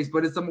other ways.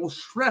 But it's the most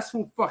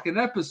stressful fucking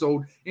episode,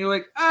 and you're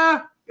like,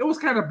 it was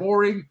kind of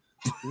boring.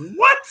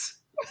 What?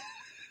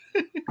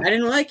 I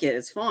didn't like it.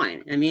 It's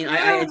fine. I mean,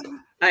 I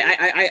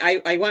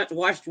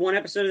watched one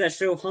episode of that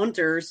show,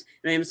 Hunters,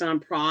 on Amazon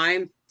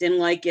Prime. Didn't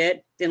like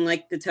it. Didn't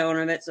like the tone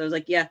of it. So I was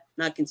like,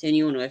 not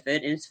continuing with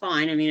it. And it's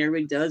fine. I mean,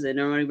 everybody does it.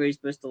 Not everybody's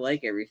supposed to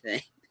like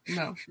everything.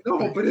 No,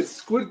 but it's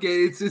Squid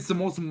Game. It's the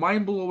most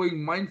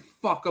mind-blowing, mind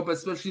fuck up,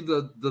 especially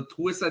the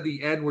twist at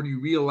the end when you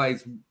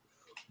realize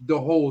the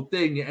whole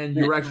thing and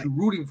you're actually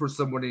rooting for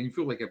someone and you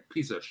feel like a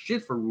piece of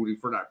shit for rooting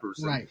for that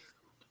person. Right.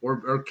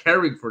 Or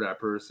caring for that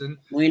person.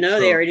 Well,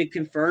 they already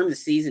confirmed the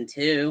season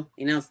 2.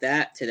 They announced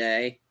that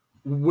today.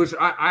 Which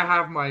I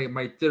have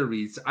my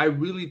theories. I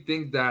really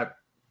think that,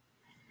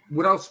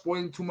 without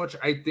spoiling too much,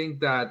 I think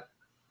that,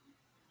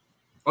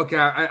 okay,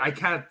 I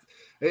can't.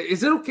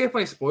 Is it okay if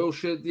I spoil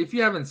shit? If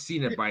you haven't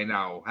seen it by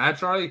now,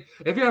 Charlie?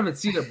 If you haven't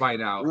seen it by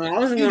now. Well, I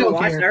wasn't going to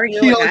watch it. I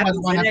already know what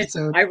happens in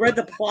it. I read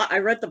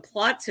the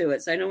plot to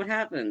it, so I know what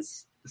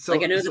happens. I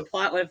know the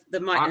plot with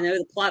I know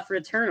the plot for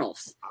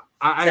Eternals.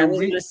 I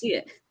wasn't going to see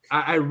it.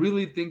 I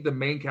really think the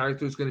main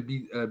character is going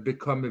to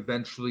become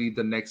eventually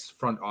the next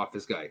front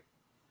office guy.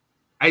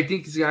 I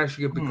think he's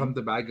actually going to become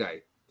the bad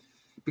guy.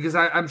 Because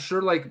I'm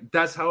sure like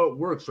that's how it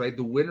works, right?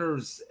 The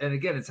winners, and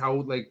again, it's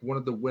how like one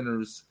of the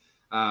winners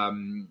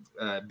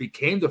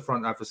became the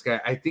front office guy.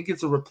 I think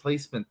it's a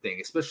replacement thing,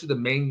 especially the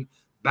main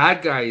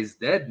bad guy is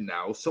dead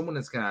now. Someone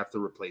is going to have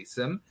to replace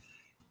him.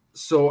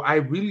 So I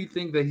really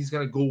think that he's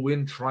going to go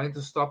in trying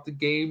to stop the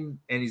game,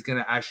 and he's going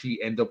to actually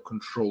end up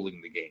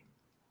controlling the game.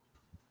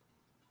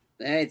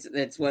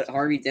 That's what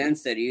Harvey Dent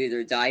said. You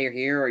either die your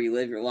hero or you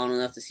live long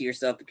enough to see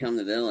yourself become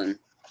the villain.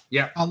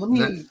 Yeah. Let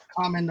me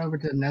comment over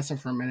to Nessa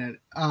for a minute.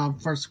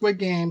 For Squid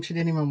Game, she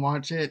didn't even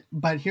watch it.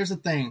 But here's the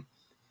thing.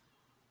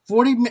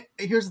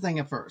 Here's the thing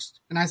at first.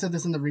 And I said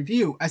this in the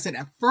review. I said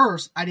at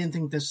first, I didn't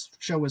think this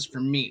show was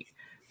for me.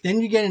 Then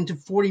you get into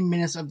 40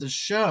 minutes of the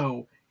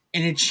show,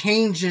 and it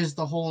changes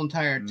the whole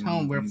entire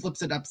tone where it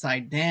flips it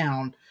upside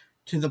down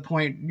to the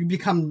point you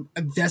become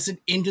invested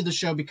into the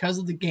show because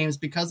of the games,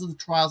 because of the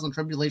trials and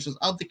tribulations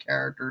of the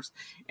characters,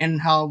 and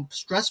how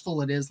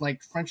stressful it is,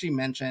 like Frenchie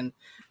mentioned.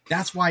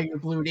 That's why you're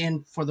glued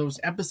in for those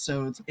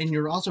episodes, and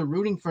you're also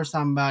rooting for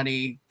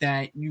somebody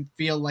that you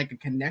feel like a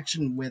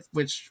connection with,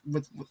 which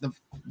with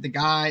the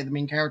guy, the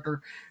main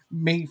character,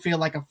 may feel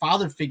like a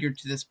father figure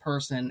to this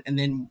person, and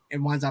then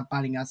it winds up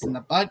biting us in the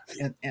butt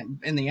and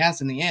in the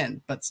ass in the end.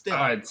 But still,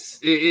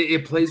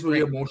 it plays with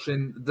your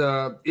emotion.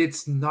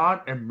 It's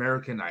not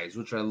Americanized,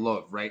 which I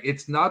love. Right?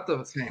 It's not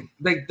the same.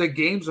 Like the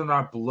games are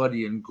not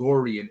bloody and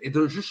gory, and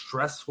they're just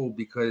stressful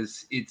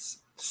because it's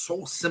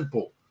so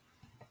simple.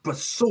 But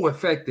so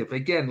effective.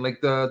 Again, like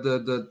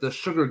the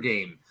sugar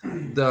game,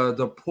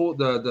 the pull,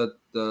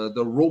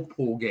 the rope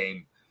pull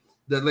game.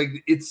 That like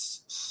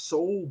it's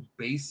so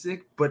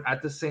basic, but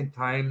at the same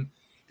time,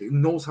 it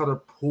knows how to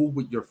pull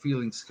with your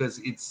feelings because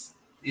it's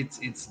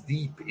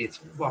deep, it's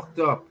fucked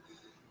up,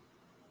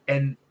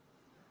 and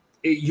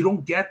you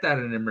don't get that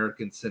in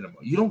American cinema.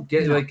 You don't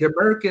get like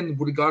American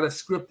would have got a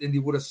script and they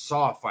would have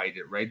saw-fight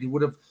it, right? They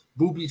would have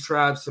booby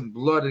traps and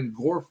blood and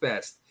gore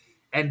fest.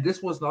 And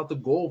this was not the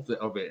goal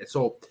of it.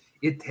 So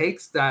it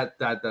takes that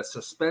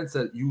suspense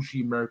that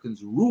usually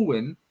Americans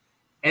ruin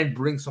and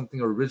bring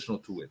something original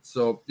to it.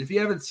 So if you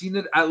haven't seen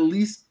it, at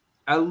least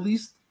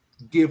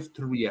give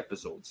 3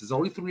 episodes. It's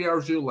only 3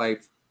 hours of your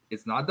life.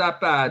 It's not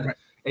that bad, Right.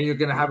 and you're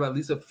gonna have at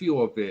least a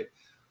feel of it.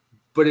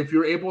 But if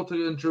you're able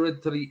to enjoy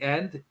it to the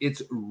end,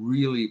 it's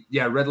really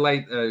red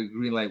light,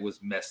 green light was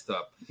messed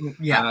up.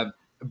 Yeah.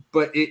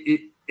 But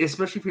it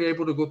especially if you're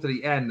able to go to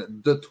the end,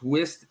 the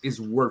twist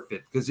is worth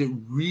it because it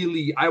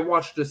really. I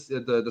watched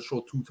the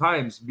show 2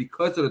 times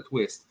because of the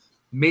twist.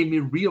 Made me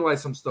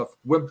realize some stuff.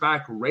 Went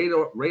back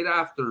right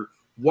after,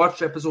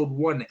 watched episode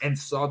 1, and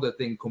saw the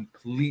thing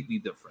completely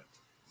different.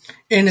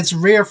 And it's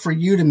rare for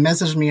you to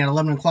message me at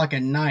 11 o'clock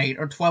at night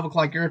or 12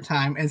 o'clock your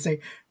time and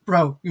say,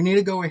 bro, you need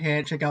to go ahead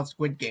and check out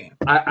Squid Game.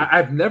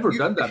 I've never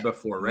done that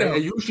before, right? No.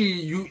 And usually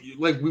you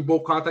like we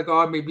both contact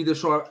maybe the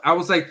show. I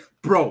was like,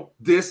 bro,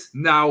 this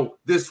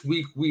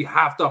week we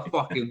have to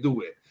fucking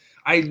do it.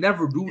 I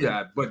never do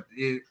that, but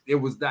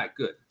it was that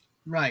good.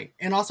 Right.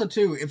 And also,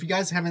 too, if you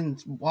guys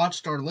haven't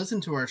watched or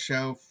listened to our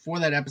show for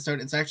that episode,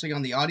 it's actually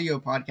on the audio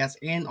podcast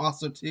and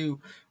also, too,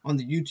 on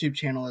the YouTube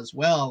channel as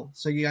well.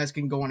 So you guys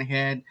can go on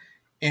ahead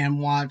and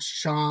watch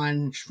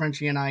Sean,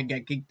 Frenchie, and I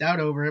get geeked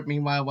out over it.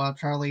 Meanwhile, while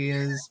Charlie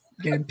is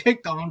getting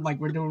picked on like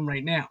we're doing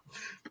right now.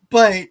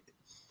 But,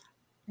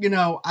 you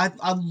know, I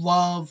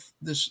love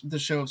the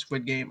show of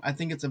Squid Game. I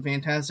think it's a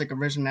fantastic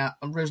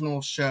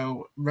original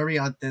show, very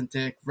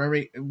authentic,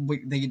 that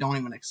you don't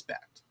even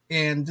expect.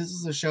 And this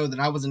is a show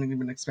that I wasn't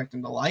even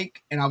expecting to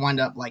like, and I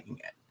wound up liking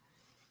it.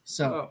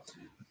 So,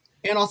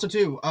 and also,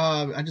 too,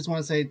 I just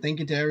want to say thank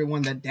you to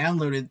everyone that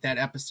downloaded that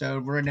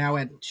episode. We're now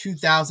at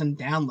 2,000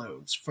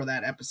 downloads for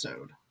that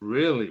episode.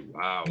 Really?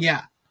 Wow.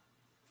 Yeah.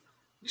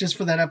 Just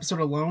for that episode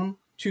alone,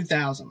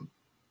 2,000.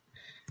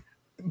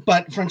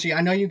 But, Frenchie,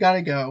 I know you got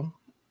to go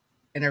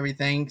and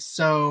everything,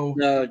 so...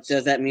 No,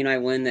 does that mean I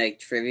win the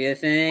trivia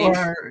thing?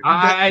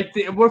 I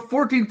think we're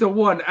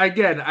 14-1.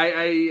 Again,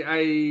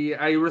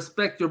 I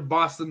respect your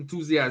boss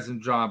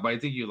enthusiasm, John, but I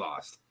think you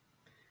lost.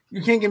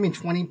 You can't give me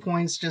 20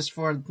 points just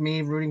for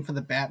me rooting for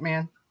the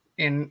Batman?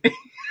 And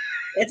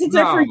it's a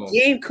different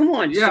game. Come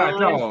on,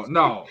 Sean.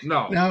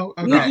 No.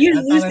 Okay.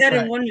 You lose that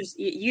in one.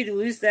 You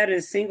lose that in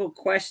a single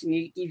question.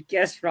 You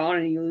guess wrong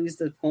and you lose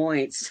the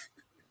points.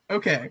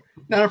 Okay,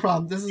 not a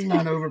problem. This is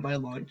not over by a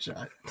long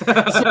shot.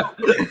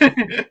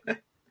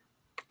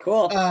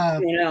 Cool.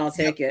 I'll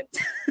take it.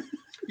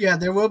 Yeah,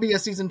 there will be a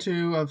season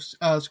 2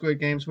 of Squid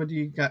Games. What do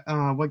you got?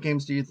 What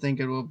games do you think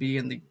it will be,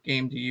 and the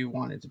game do you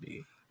want it to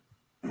be?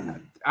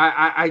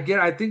 I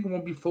think it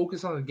won't be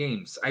focused on the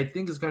games. I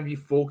think it's going to be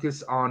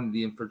focused on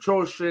the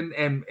infiltration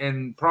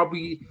and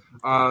probably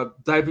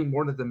diving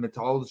more into the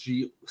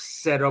mythology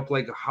setup,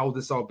 like how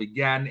this all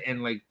began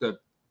and like the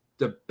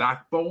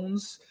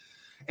backbones.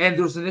 And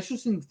there's an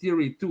interesting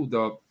theory too,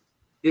 though.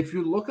 If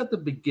you look at the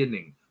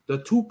beginning, the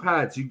 2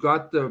 pads, you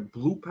got the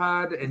blue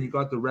pad and you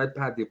got the red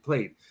pad they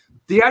played.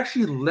 They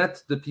actually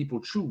let the people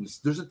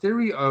choose. There's a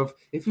theory of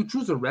if you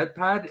choose a red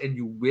pad and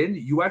you win,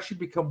 you actually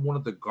become one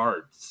of the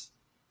guards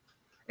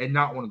and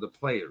not one of the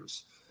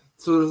players.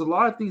 So there's a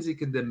lot of things you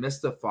can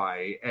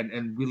demystify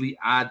and really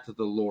add to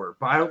the lore.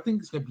 But I don't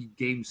think it's going to be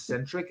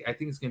game-centric. I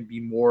think it's going to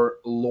be more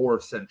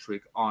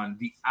lore-centric on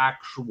the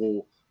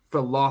actual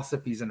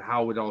philosophies and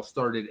how it all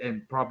started,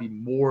 and probably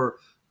more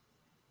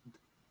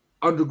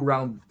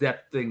underground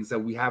depth things that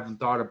we haven't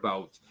thought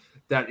about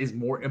that is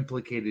more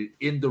implicated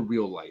in the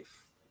real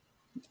life.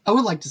 I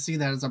would like to see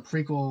that as a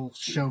prequel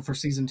show for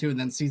season 2, and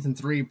then season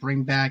 3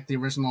 bring back the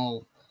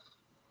original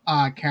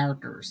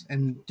characters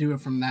and do it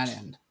from that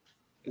end.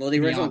 Well, the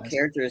original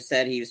character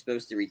said he was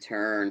supposed to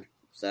return,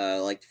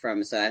 so I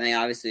think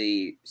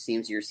obviously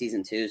seems your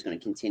season 2 is going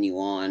to continue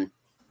on.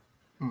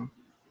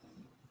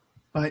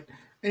 But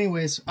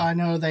anyways, I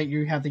know that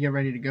you have to get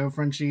ready to go,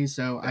 Frenchie,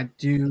 so I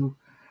do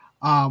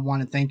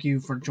want to thank you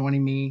for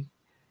joining me.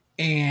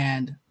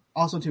 And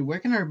also, too, where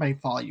can everybody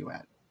follow you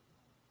at?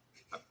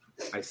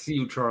 I see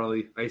you,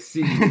 Charlie. I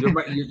see you.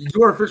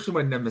 You're officially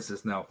my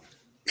nemesis now.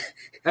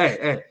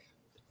 Hey.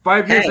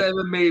 5 years of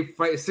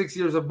MMA, 6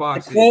 years of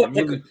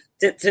boxing.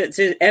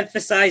 To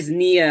emphasize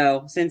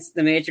Neo, since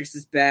the Matrix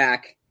is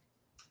back,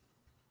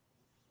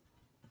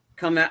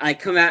 come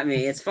at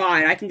me. It's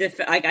fine. I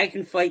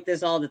can fight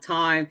this all the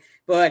time.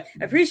 But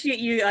I appreciate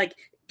you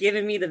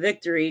giving me the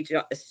victory,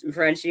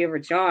 Frenchie, over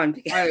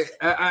John.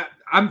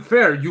 I'm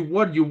fair. You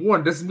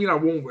won. Doesn't mean I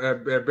won't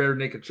bear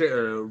naked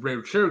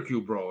Cherokee,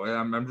 bro.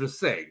 I'm just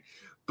saying.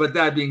 But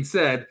that being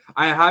said,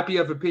 I'm happy you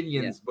have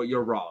opinions, but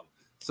you're wrong.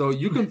 So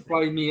you can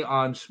find me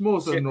on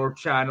Schmoza North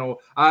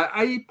channel.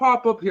 I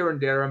pop up here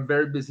and there. I'm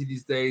very busy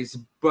these days,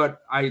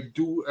 but I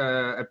do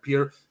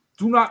appear.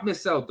 Do not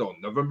miss out, though.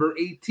 November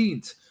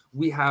 18th,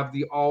 we have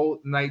the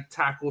all-night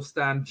tackle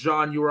stand.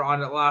 John, you were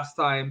on it last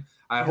time.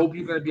 I hope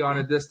you're going to be on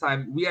it this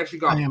time. We actually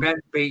got Ben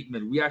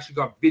Bateman. We actually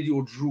got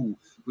Video Drew.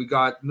 We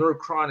got Nerd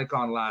Chronic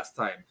on last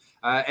time.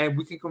 And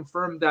we can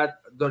confirm that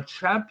the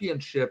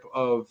championship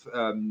of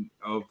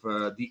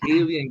the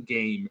Alien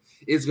game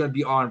is going to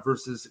be on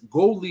versus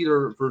Gold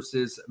Leader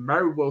versus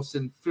Mary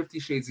Wilson, 50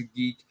 Shades of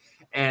Geek,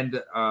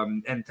 and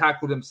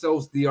Taco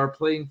themselves. They are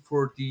playing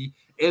for the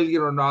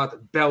Alien or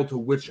Not belt,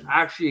 which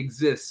actually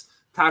exists.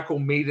 Taco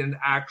made an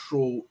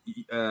actual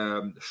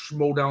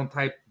Schmodown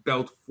type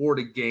belt for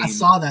the game. I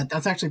saw that.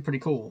 That's actually pretty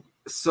cool.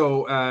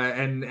 So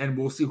and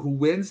we'll see who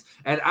wins.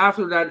 And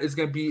after that, it's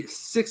going to be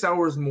 6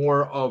 hours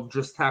more of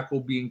just Taco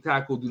being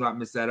Taco. Do not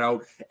miss that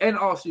out. And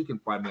also, you can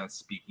find me on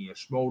Speaking of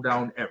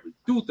Schmodown every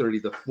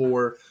 2:30 to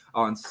 4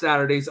 on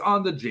Saturdays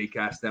on the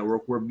JCast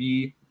Network, where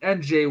me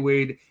and Jay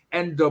Wade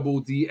and Double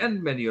D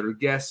and many other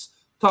guests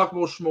talk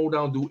about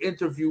Schmodown, do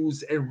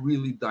interviews, and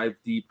really dive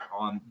deep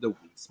on the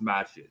week's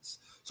matches.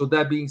 So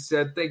that being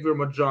said, thank you very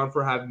much, John,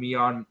 for having me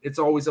on. It's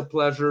always a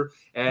pleasure.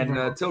 And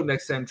until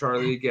next time,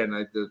 Charlie,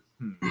 again,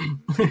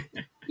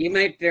 You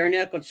might bare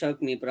knuckle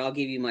choke me, but I'll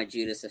give you my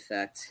Judas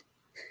effect.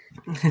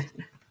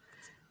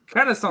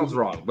 Kind of sounds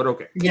wrong, but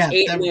okay. Yeah,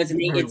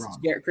 it's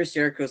Chris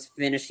Jericho's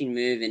finishing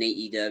move in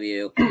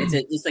AEW. It's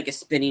just like a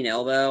spinning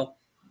elbow,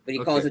 but he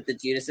calls it the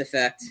Judas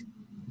effect.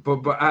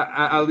 But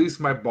at least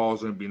my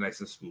balls are going to be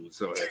nice and smooth.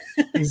 So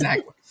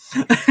exactly.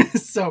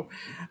 So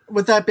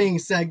with that being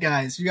said,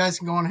 guys, you guys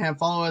can go on ahead and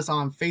follow us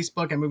on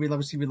Facebook at Movie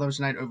Lovers TV Lovers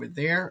Tonight over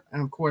there.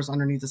 And of course,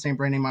 underneath the same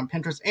brand name on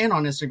Pinterest and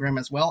on Instagram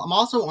as well. I'm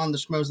also on the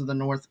Schmoes of the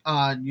North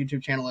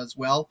YouTube channel as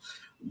well.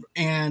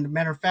 And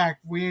matter of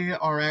fact, we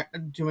are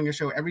doing a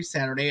show every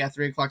Saturday at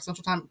 3 o'clock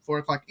Central Time, 4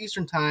 o'clock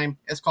Eastern Time.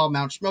 It's called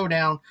Mount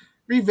Schmodown,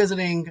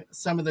 revisiting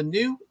some of the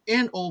new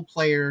and old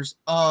players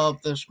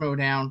of the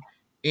Schmodown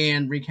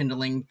and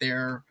rekindling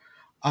their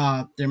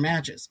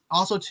matches.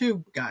 Also,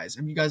 too, guys,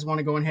 if you guys want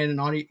to go ahead and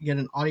get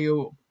an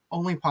audio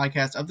only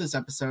podcast of this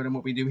episode and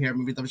what we do here at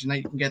Movie Lovers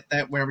Unite, you can get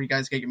that wherever you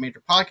guys get your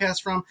major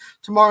podcasts from.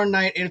 Tomorrow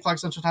night, 8 o'clock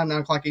Central Time, 9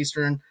 o'clock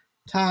Eastern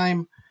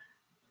Time.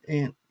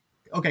 And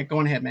okay, go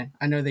on ahead, man.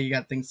 I know that you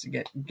got things to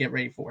get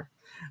ready for.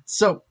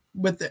 So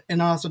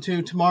and also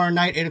too, tomorrow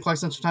night, 8 o'clock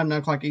Central Time, 9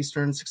 o'clock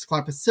Eastern, 6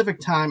 o'clock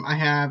Pacific Time, I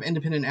have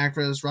independent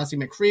actress Rossi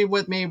McCree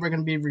with me. We're going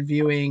to be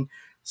reviewing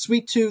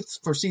Sweet Tooth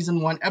for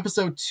Season 1,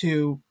 Episode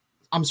 2.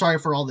 I'm Sorry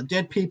for All the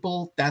Dead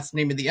People. That's the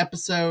name of the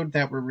episode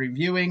that we're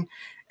reviewing.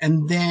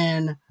 And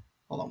then,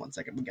 hold on one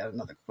second. We got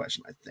another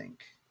question, I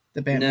think.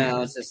 The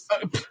Batman. It's just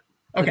okay.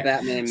 The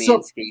Batman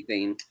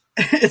manscaping.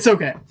 It's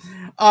okay.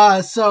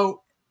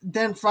 So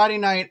then Friday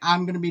night,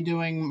 I'm going to be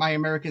doing my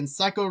American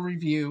Psycho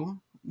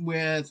review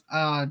with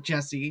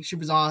Jessie. She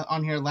was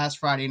on here last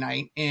Friday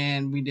night,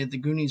 and we did the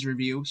Goonies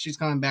review. She's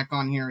coming back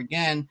on here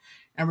again,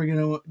 and we're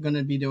going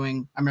to be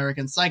doing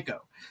American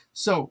Psycho.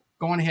 So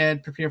go on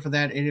ahead, prepare for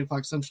that, 8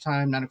 o'clock Central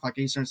Time, 9 o'clock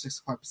Eastern, 6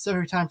 o'clock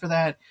Pacific Time for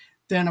that.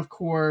 Then, of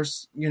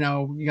course, you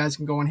guys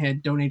can go on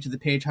ahead, donate to the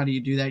page. How do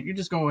you do that? You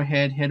just go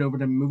ahead, head over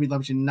to Movie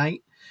Lovers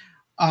Unite,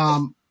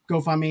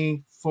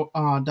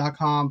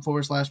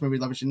 GoFundMe.com/Movie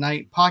Lovers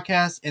Unite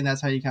podcast, and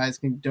that's how you guys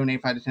can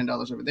donate $5 to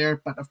 $10 over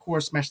there. But, of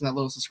course, smashing that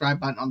little subscribe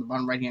button on the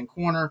bottom right-hand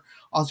corner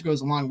also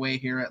goes a long way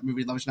here at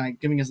Movie Lovers Unite.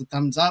 Giving us a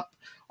thumbs up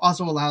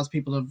also allows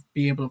people to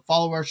be able to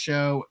follow our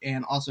show,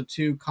 and also,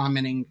 too,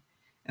 commenting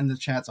in the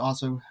chats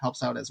also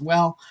helps out as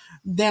well.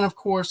 Then, of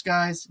course,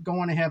 guys, go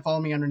on ahead,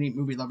 follow me underneath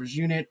Movie Lovers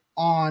Unit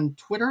on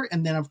Twitter,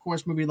 and then, of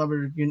course, Movie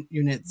Lovers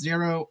Unit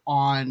 0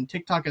 on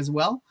TikTok as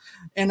well.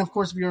 And, of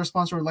course, if you're a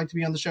sponsor or would like to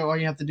be on the show, all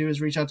you have to do is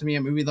reach out to me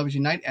at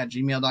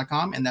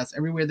movieloversunite@gmail.com, and that's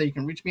everywhere that you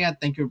can reach me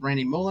at. Thank you,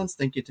 Brandy Mullins.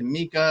 Thank you,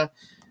 Tamika.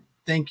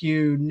 Thank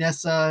you,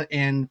 Nessa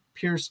and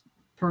Pierce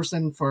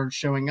Person for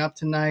showing up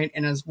tonight,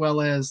 and as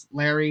well as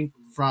Larry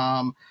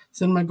from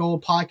Cinema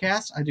Gold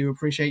Podcast. I do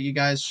appreciate you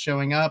guys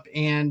showing up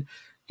and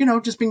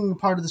just being a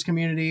part of this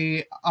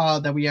community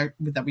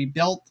that we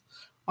built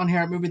on here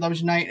at Movie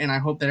Lovers Unite, and I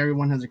hope that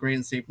everyone has a great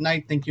and safe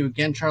night. Thank you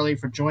again, Charlie,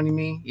 for joining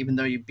me, even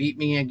though you beat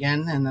me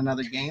again in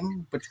another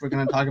game, which we're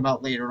going to talk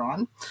about later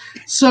on.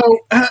 So,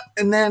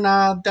 and then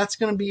that's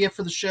going to be it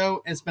for the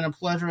show. It's been a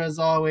pleasure as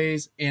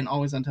always, and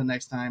always until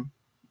next time.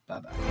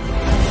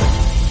 Bye-bye.